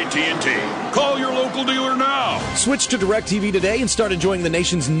favor of AT&T. Call your local dealer now. Switch to DirecTV today and start enjoying the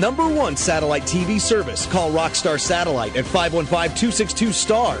nation's #1 satellite TV service. Call Rockstar Satellite at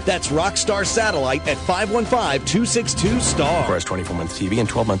 515-262-STAR. That's Rockstar Satellite at 515-262-STAR. Requires 24-month TV and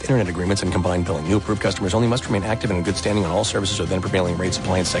 12-month internet agreements and combined billing. New approved customers only must remain active and in good standing on all services or then prevailing rates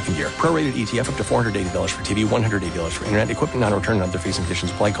apply in second year. Prorated ETF up to $480 for TV, $180 for internet, equipment non-return, and other fees and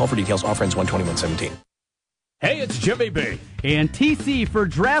conditions apply. Call for details. Offer ends 1/21/17. Hey, it's Jimmy B. And TC for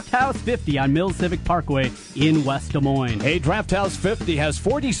Draft House 50 on Mills Civic Parkway in West Des Moines. Hey, Draft House 50 has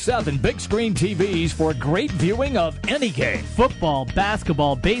 47 big screen TVs for great viewing of any game. Football,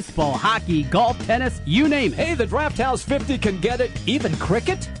 basketball, baseball, hockey, golf, tennis, you name it. Hey, the Draft House 50 can get it, even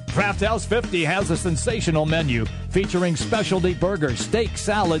cricket. Draft House 50 has a sensational menu featuring specialty burgers, steak,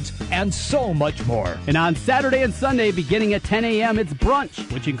 salads, and so much more. And on Saturday and Sunday, beginning at 10 a.m., it's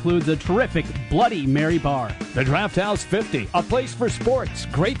brunch, which includes a terrific Bloody Mary bar. The Draft House 50, a place for sports,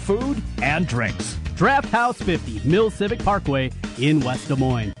 great food, and drinks. Draft House 50, Mills Civic Parkway in West Des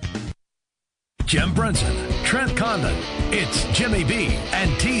Moines. Jim Brunson, Trent Condon. It's Jimmy B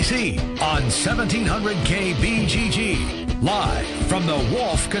and TC on 1700 KBGG. Live from the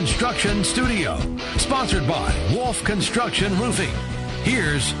Wolf Construction Studio. Sponsored by Wolf Construction Roofing.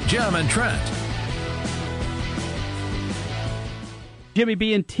 Here's Jim and Trent. Jimmy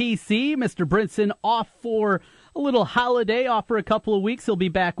B and TC, Mr. Brinson off for a little holiday, off for a couple of weeks. He'll be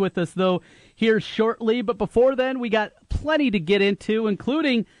back with us, though, here shortly. But before then, we got plenty to get into,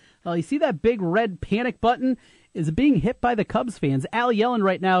 including, you see that big red panic button? Is being hit by the Cubs fans. Al Yellen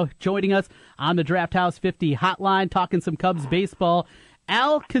right now joining us on the Draft House 50 hotline, talking some Cubs baseball.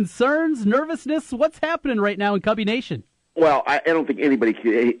 Al, concerns, nervousness, what's happening right now in Cubby Nation? Well, I don't think anybody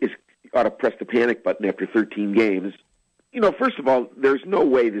ought to press the panic button after 13 games. You know, first of all, there's no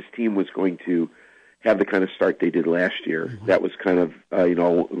way this team was going to have the kind of start they did last year. Mm-hmm. That was kind of,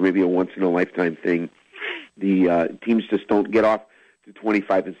 maybe a once-in-a-lifetime thing. The teams just don't get off to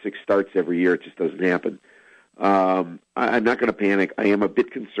 25-6 starts every year. It just doesn't happen. I'm not going to panic. I am a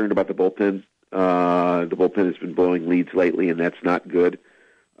bit concerned about the bullpen. The bullpen has been blowing leads lately, and that's not good.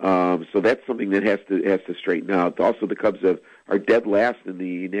 So that's something that has to straighten out. Also, the Cubs are dead last in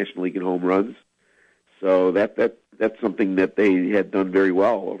the National League in home runs. So that's something that they had done very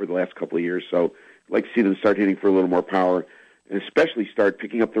well over the last couple of years. So I'd like to see them start hitting for a little more power, and especially start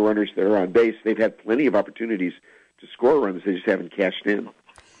picking up the runners that are on base. They've had plenty of opportunities to score runs. They just haven't cashed in.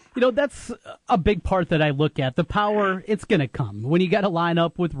 You know, that's a big part that I look at. The power, it's going to come. When you got to line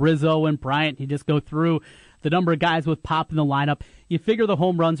up with Rizzo and Bryant, you just go through the number of guys with pop in the lineup, you figure the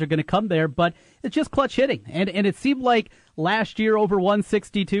home runs are going to come there, but it's just clutch hitting. And it seemed like last year over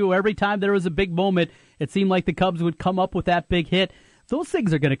 162, every time there was a big moment, it seemed like the Cubs would come up with that big hit. Those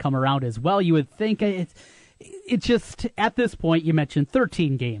things are going to come around as well. You would think it's just, at this point, you mentioned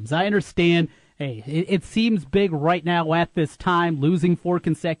 13 games. I understand, hey, it seems big right now at this time, losing 4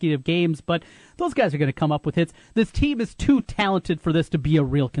 consecutive games, but those guys are going to come up with hits. This team is too talented for this to be a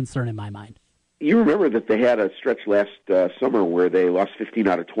real concern in my mind. You remember that they had a stretch last summer where they lost 15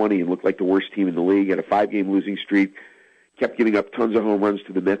 out of 20 and looked like the worst team in the league, had a 5-game losing streak, kept giving up tons of home runs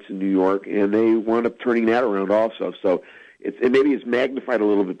to the Mets in New York, and they wound up turning that around also. So maybe it's magnified a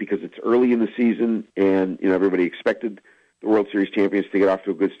little bit because it's early in the season, and everybody expected the World Series champions to get off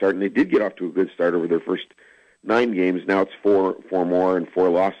to a good start, and they did get off to a good start over their first 9 games. Now it's 4 more and 4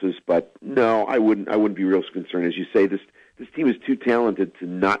 losses. But no, I wouldn't be real concerned. As you say, this team is too talented to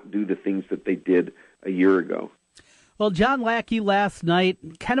not do the things that they did a year ago. Well, John Lackey last night,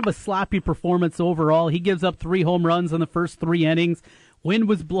 kind of a sloppy performance overall. He gives up 3 home runs in the first 3 innings. Wind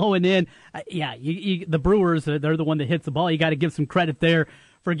was blowing in. The Brewers, they're the one that hits the ball. You got to give some credit there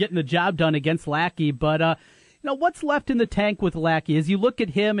for getting the job done against Lackey. But what's left in the tank with Lackey? As you look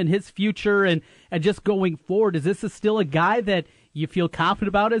at him and his future and just going forward, is this still a guy that you feel confident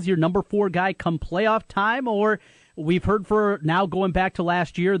about as your number 4 guy come playoff time? Or we've heard for now, going back to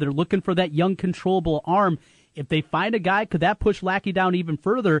last year, they're looking for that young, controllable arm. If they find a guy, could that push Lackey down even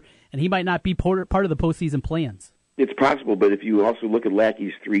further, and he might not be part of the postseason plans? It's possible, but if you also look at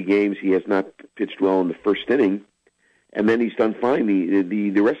Lackey's 3 games, he has not pitched well in the first inning, and then he's done fine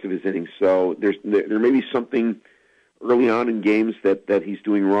the rest of his innings. So there may be something early on in games that he's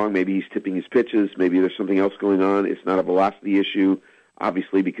doing wrong. Maybe he's tipping his pitches. Maybe there's something else going on. It's not a velocity issue,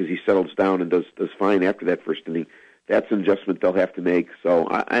 obviously, because he settles down and does fine after that first inning. That's an adjustment they'll have to make. So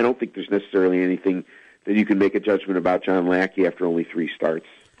I don't think there's necessarily anything that you can make a judgment about John Lackey after only 3 starts.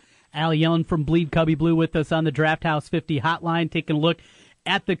 Al Yellen from Bleed Cubby Blue with us on the Draft House 50 hotline, taking a look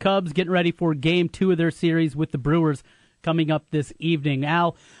at the Cubs, getting ready for Game 2 of their series with the Brewers coming up this evening.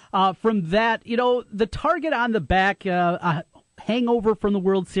 Al, from that, the target on the back, a hangover from the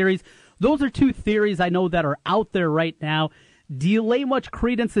World Series, those are 2 theories I know that are out there right now. Do you lay much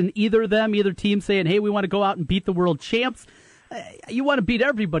credence in either of them, either team saying, hey, we want to go out and beat the world champs? You want to beat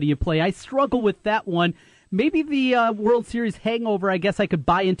everybody you play. I struggle with that one. Maybe the World Series hangover, I guess I could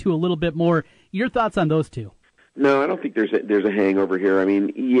buy into a little bit more. Your thoughts on those 2? No, I don't think there's a hangover here. I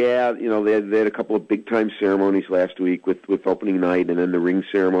mean, yeah, they had a couple of big-time ceremonies last week with opening night and then the ring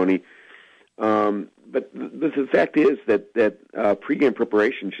ceremony. But the fact is that pregame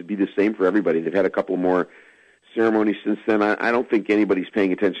preparation should be the same for everybody. They've had a couple more ceremonies since then. I don't think anybody's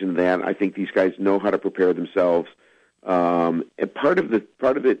paying attention to that. I think these guys know how to prepare themselves. And part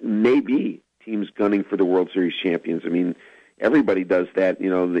of it may be teams gunning for the World Series champions. I mean, everybody does that.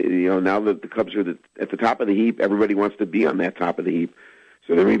 Now that the Cubs are at the top of the heap, everybody wants to be on that top of the heap.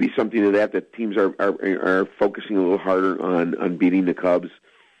 So there may be something to that teams are focusing a little harder on beating the Cubs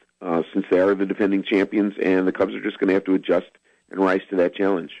since they are the defending champions, and the Cubs are just going to have to adjust and rise to that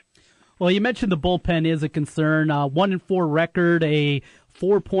challenge. Well, you mentioned the bullpen is a concern. 1-4 record, a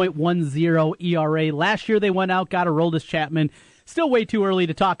 4.10 ERA. Last year they went out, got Aroldis Chapman. Still way too early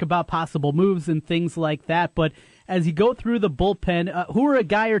to talk about possible moves and things like that. But as you go through the bullpen, who are a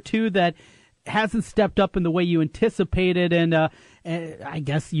guy or 2 that hasn't stepped up in the way you anticipated? And I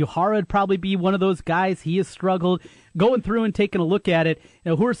guess Uhara would probably be one of those guys. He has struggled. Going through and taking a look at it,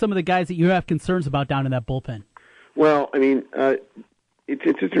 who are some of the guys that you have concerns about down in that bullpen? Well, I mean, it's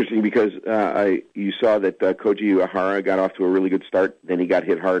interesting because you saw that Koji Uhara got off to a really good start. Then he got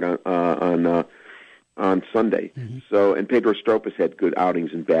hit hard on Sunday. Mm-hmm. So, and Pedro Strop has had good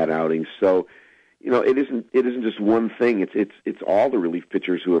outings and bad outings. So, it isn't just one thing. It's all the relief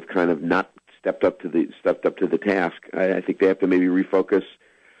pitchers who have kind of not stepped up to the task. I think they have to maybe refocus.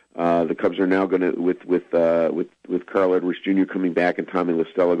 The Cubs are now going to with Carl Edwards Jr. coming back and Tommy La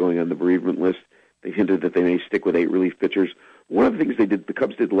Stella going on the bereavement list. They hinted that they may stick with 8 relief pitchers. One of the things the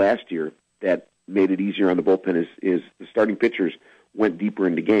Cubs did last year that made it easier on the bullpen is the starting pitchers went deeper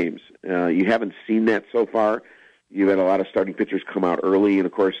into games. You haven't seen that so far. You've had a lot of starting pitchers come out early, and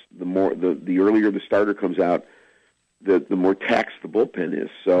of course, the earlier the starter comes out, the more taxed the bullpen is.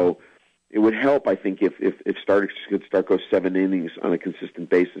 So it would help, I think, if starters could go 7 innings on a consistent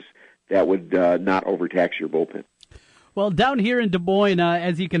basis. That would not overtax your bullpen. Well, down here in Des Moines,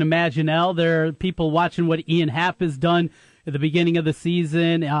 as you can imagine, Al, there are people watching what Ian Happ has done at the beginning of the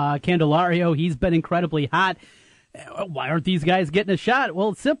season. Candelario, he's been incredibly hot. Why aren't these guys getting a shot? Well,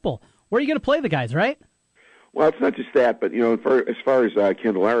 it's simple. Where are you going to play the guys, right? Well, it's not just that, but as far as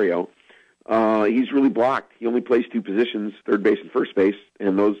Candelario, he's really blocked. He only plays two positions, third base and first base,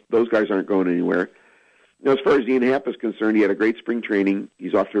 and those guys aren't going anywhere. Now, as far as Ian Happ is concerned, he had a great spring training.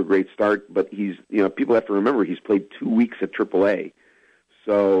 He's off to a great start, but people have to remember he's played 2 weeks at AAA.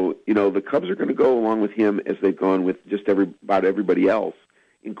 So, the Cubs are going to go along with him as they've gone with just about everybody else,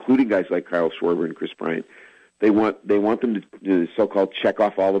 including guys like Kyle Schwarber and Chris Bryant. They want them to so-called check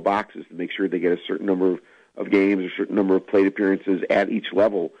off all the boxes to make sure they get a certain number of games, a certain number of plate appearances at each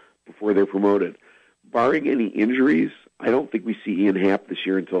level before they're promoted. Barring any injuries, I don't think we see Ian Happ this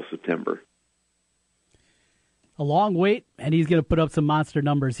year until September. A long wait, and he's going to put up some monster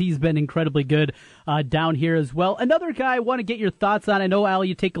numbers. He's been incredibly good down here as well. Another guy I want to get your thoughts on, I know, Al,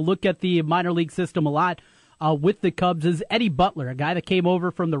 you take a look at the minor league system a lot with the Cubs, is Eddie Butler, a guy that came over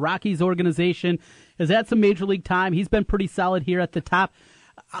from the Rockies organization, has had some major league time. He's been pretty solid here at the top.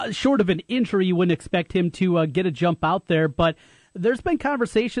 Short of an injury, you wouldn't expect him to get a jump out there, but there's been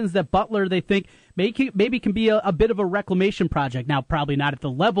conversations that Butler, they think, maybe can be a bit of a reclamation project. Now, probably not at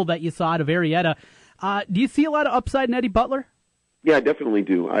the level that you saw out of Arrieta. Do you see a lot of upside in Eddie Butler? Yeah, I definitely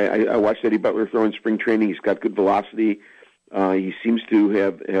do. I watched Eddie Butler throw in spring training. He's got good velocity. He seems to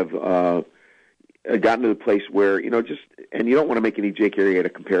have gotten to the place where, and you don't want to make any Jake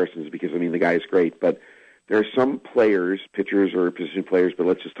Arrieta comparisons because, the guy is great, but there are some players, pitchers or position players, but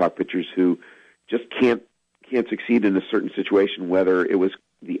let's just talk pitchers, who just can't succeed in a certain situation, whether it was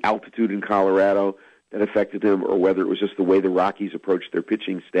the altitude in Colorado that affected him or whether it was just the way the Rockies approached their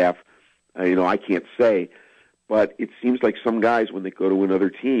pitching staff. I can't say, but it seems like some guys, when they go to another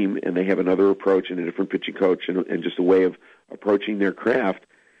team and they have another approach and a different pitching coach and just a way of approaching their craft,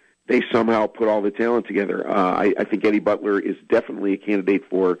 they somehow put all the talent together. I think Eddie Butler is definitely a candidate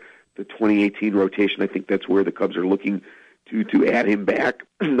for the 2018 rotation. I think that's where the Cubs are looking to add him back.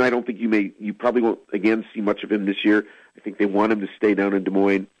 I don't think you probably won't again see much of him this year. I think they want him to stay down in Des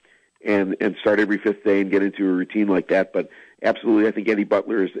Moines and start every fifth day and get into a routine like that. But absolutely, I think Eddie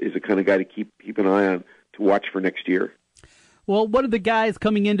Butler is the kind of guy to keep an eye on, to watch for next year. Well, one of the guys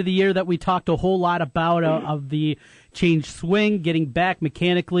coming into the year that we talked a whole lot about of the changed swing, getting back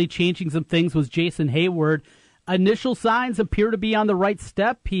mechanically, changing some things, was Jason Heyward. Initial signs appear to be on the right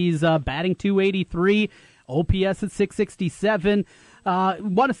step. He's batting .283, OPS at .667.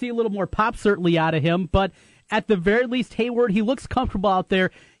 Want to see a little more pop certainly out of him, but at the very least, Heyward, he looks comfortable out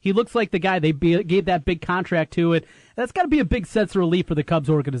there. He looks like the guy they gave that big contract to. It that's got to be a big sense of relief for the Cubs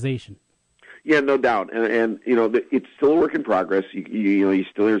organization. Yeah, no doubt, and it's still a work in progress. You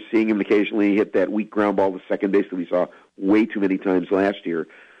still are seeing him occasionally hit that weak ground ball to second base that we saw way too many times last year.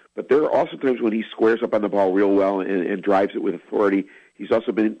 But there are also times when he squares up on the ball real well and drives it with authority. He's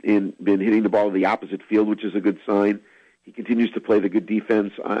also been hitting the ball to the opposite field, which is a good sign. He continues to play the good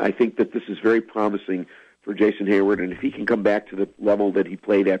defense. I think that this is very promising for Jason Heyward, and if he can come back to the level that he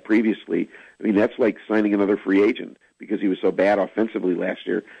played at previously, that's like signing another free agent because he was so bad offensively last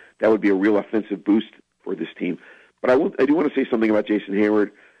year. That would be a real offensive boost for this team. But I do want to say something about Jason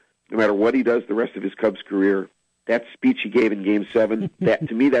Heyward. No matter what he does the rest of his Cubs career, that speech he gave in Game 7, that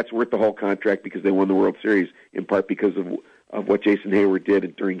to me, that's worth the whole contract because they won the World Series, in part because of what Jason Heyward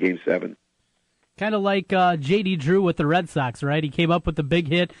did during Game 7. Kind of like J.D. Drew with the Red Sox, right? He came up with the big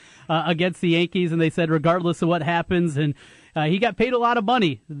hit against the Yankees, and they said regardless of what happens, and he got paid a lot of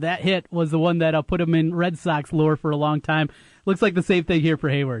money. That hit was the one that put him in Red Sox lore for a long time. Looks like the same thing here for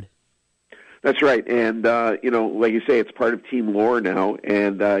Heyward. That's right, and like you say, it's part of team lore now,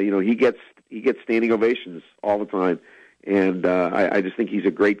 and he gets standing ovations all the time, and I just think he's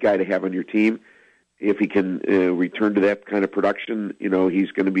a great guy to have on your team. If he can return to that kind of production, he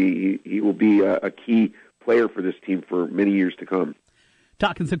will be a key player for this team for many years to come.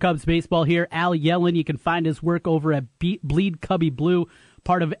 Talking some Cubs baseball here, Al Yellen. You can find his work over at Bleed Cubby Blue,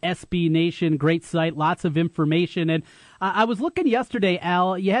 part of SB Nation. Great site, lots of information. And I was looking yesterday,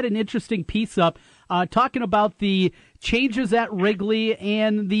 Al, you had an interesting piece up talking about the changes at Wrigley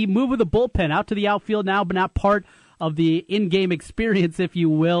and the move of the bullpen out to the outfield now, but not part of the in-game experience, if you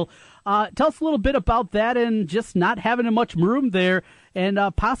will. Tell us a little bit about that and just not having much room there and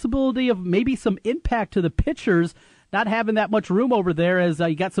possibility of maybe some impact to the pitchers, not having that much room over there as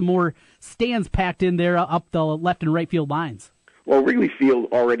you got some more stands packed in there up the left and right field lines. Well, Wrigley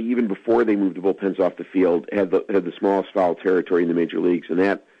Field already, even before they moved the bullpens off the field, had the smallest foul territory in the major leagues, and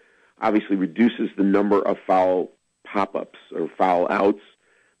that obviously reduces the number of foul pop-ups or foul outs.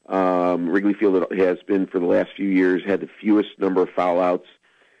 Wrigley Field has been, for the last few years, had the fewest number of foul outs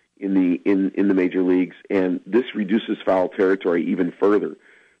in the major leagues, and this reduces foul territory even further.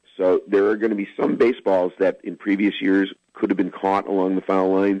 So there are going to be some baseballs that in previous years could have been caught along the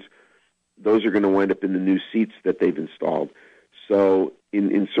foul lines. Those are going to wind up in the new seats that they've installed. So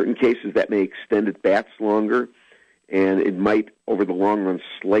in certain cases, that may extend at bats longer, and it might, over the long run,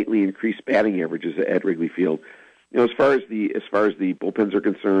 slightly increase batting averages at Wrigley Field. As far as the bullpens are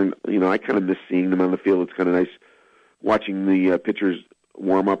concerned, I kind of miss seeing them on the field. It's kind of nice watching the pitchers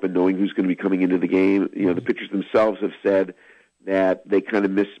warm up and knowing who's going to be coming into the game. The pitchers themselves have said that they kind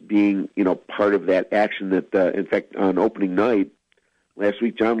of miss being, part of that action. That, in fact, on opening night last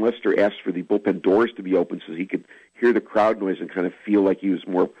week, John Lester asked for the bullpen doors to be open so he could hear the crowd noise and kind of feel like he was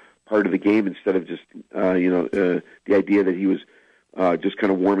more part of the game instead of just, the idea that he was just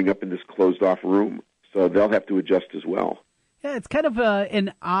kind of warming up in this closed-off room. So they'll have to adjust as well. Yeah, it's kind of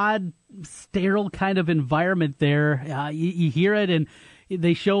an odd, sterile kind of environment there. You hear it, and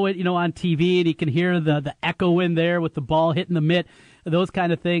they show it, on TV, and you can hear the echo in there with the ball hitting the mitt, those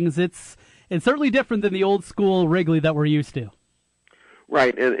kind of things. It's certainly different than the old school Wrigley that we're used to.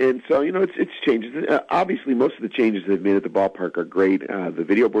 Right, and so, it's changes. Obviously, most of the changes they've made at the ballpark are great. The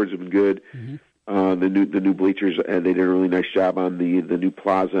video boards have been good. Mm-hmm. The new bleachers, and they did a really nice job on the new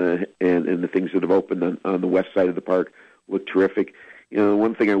plaza and the things that have opened on the west side of the park look terrific.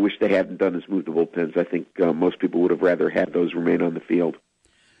 One thing I wish they hadn't done is move the bullpens. I think most people would have rather had those remain on the field.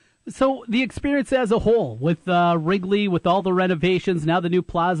 So the experience as a whole with Wrigley, with all the renovations, now the new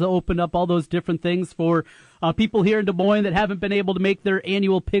plaza opened up, all those different things for people here in Des Moines that haven't been able to make their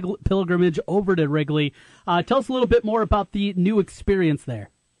annual pilgrimage over to Wrigley. Tell us a little bit more about the new experience there.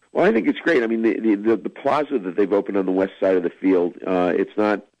 Well, I think it's great. I mean, the plaza that they've opened on the west side of the field, it's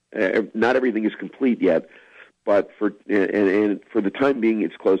not everything is complete yet, but for the time being,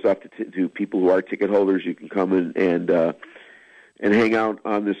 it's closed off to people who are ticket holders. You can come in and hang out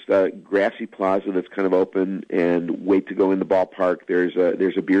on this grassy plaza that's kind of open and wait to go in the ballpark. There's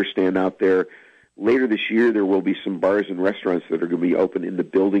a beer stand out there. Later this year, there will be some bars and restaurants that are going to be open in the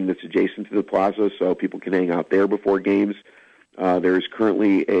building that's adjacent to the plaza, so people can hang out there before games. There is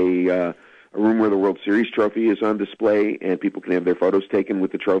currently a room where the World Series trophy is on display, and people can have their photos taken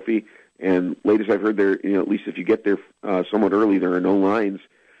with the trophy. And latest I've heard, there, at least if you get there somewhat early, there are no lines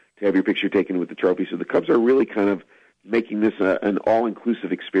to have your picture taken with the trophy. So the Cubs are really kind of making this an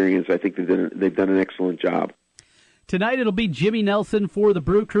all-inclusive experience. I think they've done an excellent job. Tonight it'll be Jimmy Nelson for the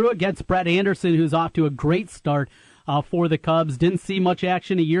Brew Crew against Brett Anderson, who's off to a great start for the Cubs. Didn't see much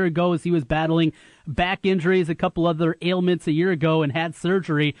action a year ago as he was battling back injuries, a couple other ailments a year ago, and had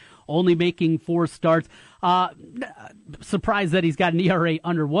surgery, only making 4 starts. Surprised that he's got an ERA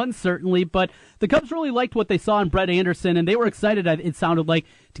under 1, certainly, but the Cubs really liked what they saw in Brett Anderson, and they were excited, it sounded like,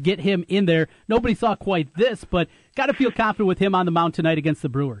 to get him in there. Nobody saw quite this, but got to feel confident with him on the mound tonight against the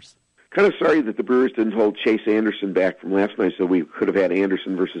Brewers. Kind of sorry that the Brewers didn't hold Chase Anderson back from last night, so we could have had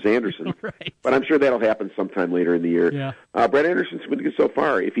Anderson versus Anderson. Right. But I'm sure that'll happen sometime later in the year. Yeah. Brett Anderson's been good so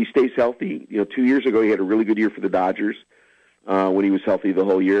far. If he stays healthy, 2 years ago he had a really good year for the Dodgers when he was healthy the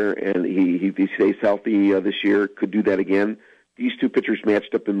whole year, and if he stays healthy this year, could do that again. These two pitchers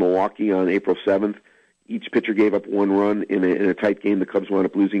matched up in Milwaukee on April 7th. Each pitcher gave up 1 run in a tight game. The Cubs wound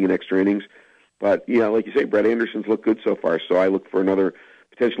up losing in extra innings. But, like you say, Brett Anderson's looked good so far, so I look for another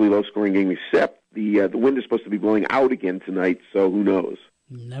potentially low-scoring game, except the wind is supposed to be blowing out again tonight, so who knows?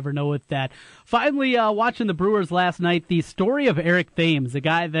 Never know with that. Finally, watching the Brewers last night, the story of Eric Thames, a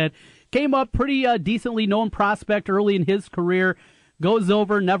guy that came up pretty decently known prospect early in his career, goes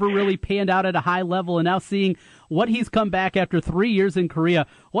over, never really panned out at a high level, and now seeing what he's come back after 3 years in Korea.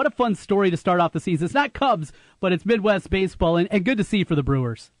 What a fun story to start off the season. It's not Cubs, but it's Midwest baseball, and good to see for the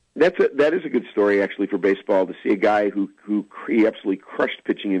Brewers. That is a good story, actually, for baseball, to see a guy who he absolutely crushed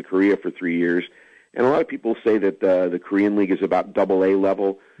pitching in Korea for 3 years. And a lot of people say that the Korean League is about AA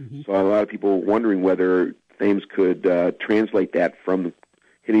level, so a lot of people are wondering whether Thames could translate that from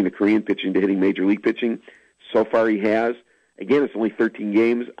hitting the Korean pitching to hitting Major League pitching. So far he has. Again, it's only 13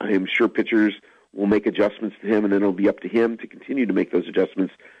 games. I am sure pitchers will make adjustments to him, and then it'll be up to him to continue to make those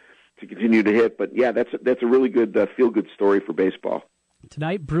adjustments to continue to hit. But, yeah, that's a really good feel-good story for baseball.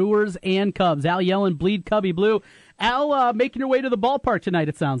 Tonight, Brewers and Cubs. Al Yellen, Bleed Cubby Blue. Al, making your way to the ballpark tonight,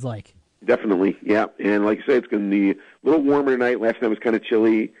 it sounds like. Definitely, yeah. And like I say, it's going to be a little warmer tonight. Last night was kind of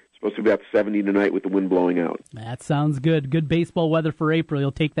chilly. It's supposed to be about 70 tonight with the wind blowing out. That sounds good. Good baseball weather for April.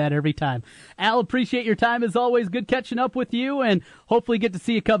 You'll take that every time. Al, appreciate your time as always. Good catching up with you, and hopefully get to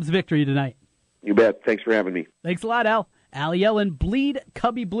see a Cubs victory tonight. You bet. Thanks for having me. Thanks a lot, Al. Al Yellen, Bleed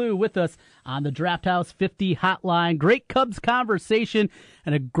Cubby Blue, with us on the Draft House 50 hotline. Great Cubs conversation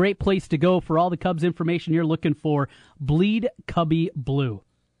and a great place to go for all the Cubs information you're looking for. Bleed Cubby Blue.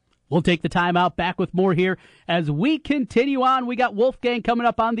 We'll take the time out, back with more here as we continue on. We got Wolfgang coming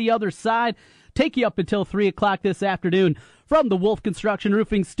up on the other side. Take you up until 3 o'clock this afternoon from the Wolf Construction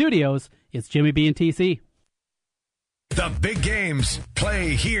Roofing Studios. It's Jimmy B and TC. The big games play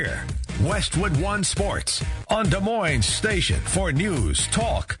here. Westwood One Sports on Des Moines Station for news,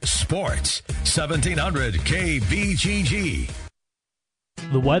 talk, sports. 1700 KBGG.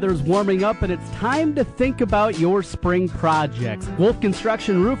 The weather's warming up and it's time to think about your spring projects. Wolf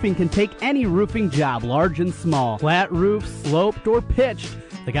Construction Roofing can take any roofing job, large and small. Flat roof, sloped, or pitched.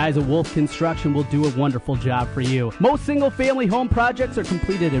 The guys at Wolf Construction will do a wonderful job for you. Most single-family home projects are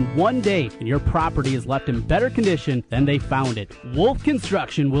completed in one day, and your property is left in better condition than they found it. Wolf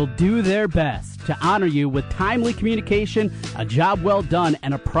Construction will do their best to honor you with timely communication, a job well done,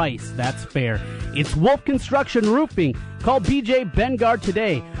 and a price that's fair. It's Wolf Construction Roofing. Call BJ Bengard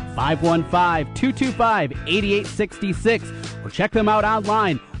today, 515-225-8866, or check them out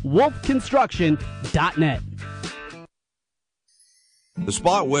online, wolfconstruction.net. The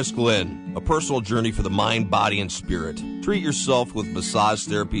Spa at West Glen, a personal journey for the mind, body, and spirit. Treat yourself with massage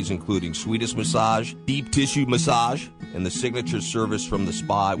therapies including Swedish massage, deep tissue massage, and the signature service from the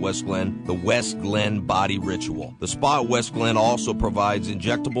Spa at West Glen, the West Glen Body Ritual. The Spa at West Glen also provides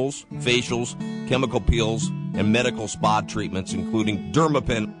injectables, facials, chemical peels, and medical spa treatments including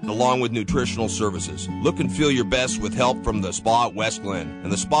Dermapen, along with nutritional services. Look and feel your best with help from the Spa at West Glen.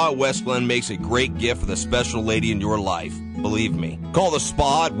 And the Spa at West Glen makes a great gift for the special lady in your life. Believe me. Call the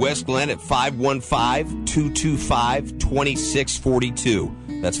Spa at West Glen at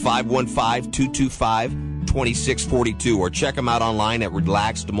 515-225-2642. That's 515-225-2642. Or check them out online at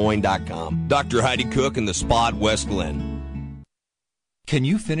relaxdesmoines.com. Dr. Heidi Cook and the Spa at West Glen. Can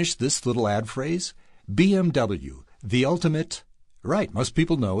you finish this little ad phrase? BMW, the ultimate... Right, most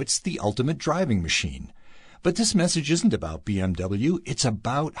people know it's the ultimate driving machine. But this message isn't about BMW, it's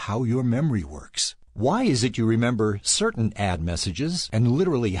about how your memory works. Why is it you remember certain ad messages and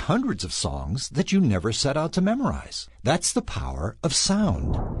literally hundreds of songs that you never set out to memorize? That's the power of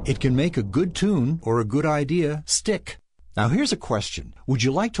sound. It can make a good tune or a good idea stick. Now here's a question. Would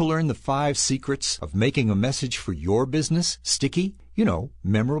you like to learn the 5 secrets of making a message for your business sticky? You know,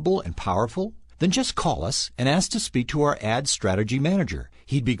 memorable and powerful? Then just call us and ask to speak to our ad strategy manager.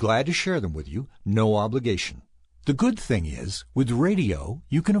 He'd be glad to share them with you, no obligation. The good thing is, with radio,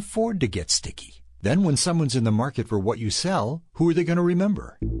 you can afford to get sticky. Then when someone's in the market for what you sell, who are they going to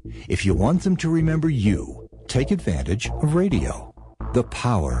remember? If you want them to remember you, take advantage of radio. The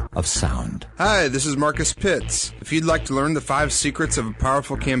power of sound. Hi, this is Marcus Pitts. If you'd like to learn the 5 secrets of a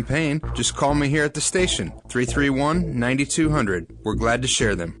powerful campaign, just call me here at the station, 331-9200. We're glad to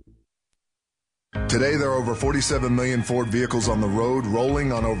share them. Today, there are over 47 million Ford vehicles on the road,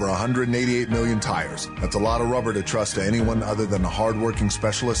 rolling on over 188 million tires. That's a lot of rubber to trust to anyone other than a hard-working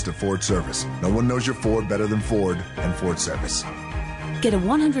specialist at Ford Service. No one knows your Ford better than Ford and Ford Service. Get a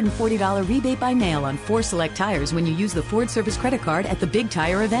 $140 rebate by mail on 4 select tires when you use the Ford Service credit card at the Big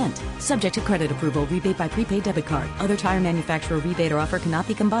Tire event. Subject to credit approval, rebate by prepaid debit card. Other tire manufacturer rebate or offer cannot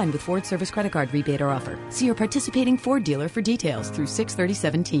be combined with Ford Service credit card rebate or offer. See your participating Ford dealer for details through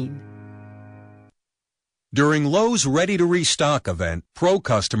 6/30/17. During Lowe's Ready to Restock event, Pro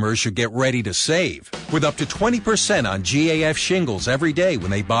customers should get ready to save with up to 20% on GAF shingles every day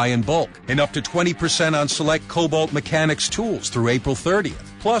when they buy in bulk and up to 20% on select Cobalt Mechanics tools through April 30th.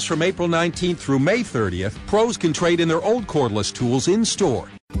 Plus, from April 19th through May 30th, pros can trade in their old cordless tools in store.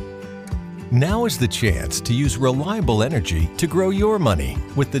 Now is the chance to use reliable energy to grow your money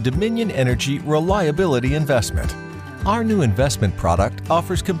with the Dominion Energy Reliability Investment. Our new investment product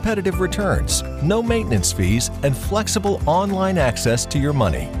offers competitive returns, no maintenance fees, and flexible online access to your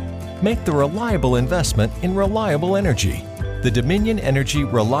money. Make the reliable investment in reliable energy. The Dominion Energy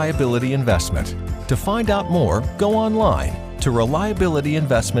Reliability Investment. To find out more, go online to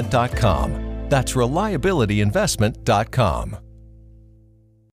reliabilityinvestment.com. That's reliabilityinvestment.com.